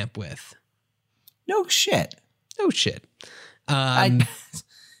summer camp with. No shit.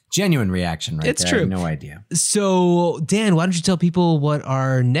 Genuine reaction right it's there. True. I have no idea. So, Dan, why don't you tell people what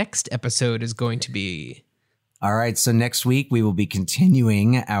our next episode is going to be? All right. So next week, we will be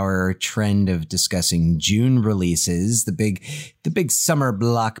continuing our trend of discussing June releases, the big summer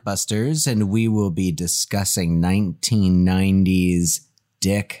blockbusters, and we will be discussing 1990s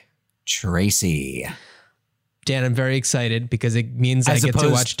Dick Tracy. Dan, I'm very excited because it means I get to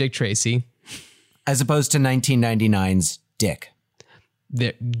watch Dick Tracy. As opposed to 1999's Dick.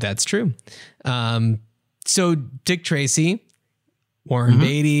 That's true. So Dick Tracy, Warren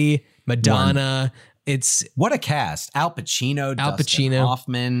Beatty, Madonna. It's what a cast. Al Pacino,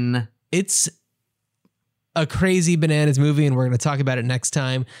 Hoffman. It's a crazy bananas movie, and we're going to talk about it next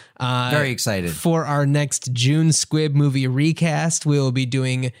time. Very excited. For our next June Squibb movie recast, we will be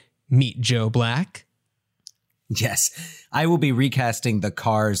doing Meet Joe Black. Yes, I will be recasting the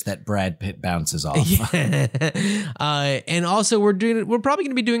cars that Brad Pitt bounces off. And also we're probably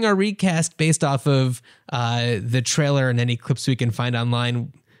going to be doing our recast based off of the trailer and any clips we can find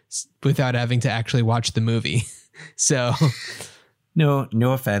online without having to actually watch the movie. So no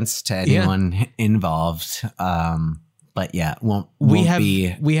offense to anyone involved. But yeah, we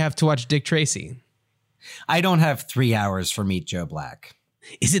have to watch Dick Tracy. I don't have 3 hours for Meet Joe Black.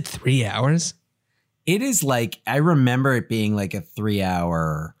 Is it 3 hours? It is like, I remember it being like a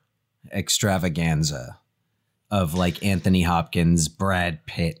 3-hour extravaganza of like Anthony Hopkins, Brad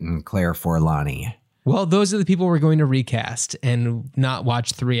Pitt, and Claire Forlani. Well, those are the people we're going to recast and not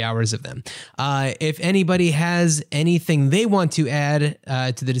watch 3 hours of them. If anybody has anything they want to add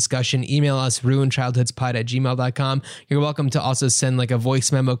to the discussion, email us, ruinchildhoodspod@gmail.com. You're welcome to also send like a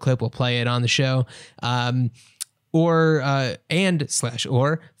voice memo clip. We'll play it on the show. or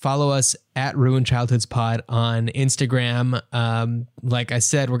follow us at Ruined Childhoods Pod on Instagram. Like I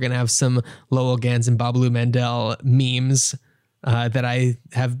said, we're going to have some Lowell Gans and Babalu Mandel memes that I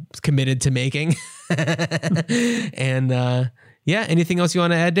have committed to making. And anything else you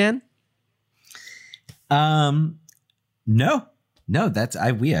want to add, Dan? No,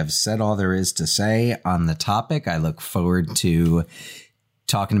 we have said all there is to say on the topic. I look forward to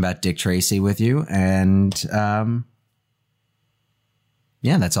talking about Dick Tracy with you. And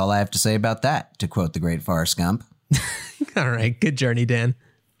that's all I have to say about that, to quote the great Forrest Gump. All right. Good journey, Dan.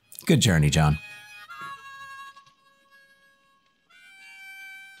 Good journey, John.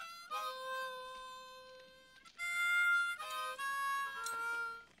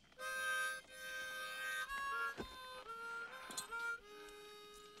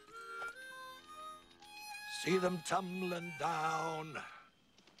 See them tumbling down,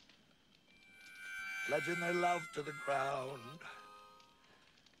 pledging their love to the ground.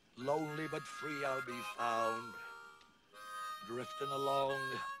 Lonely but free I'll be found, drifting along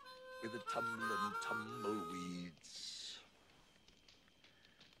with the tumbling tumbleweeds.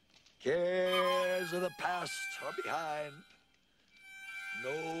 Cares of the past are behind,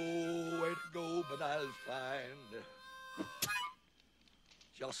 nowhere to go but I'll find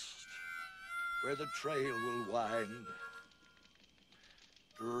just where the trail will wind,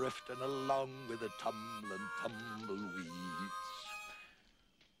 drifting along with the tumbling tumbleweeds.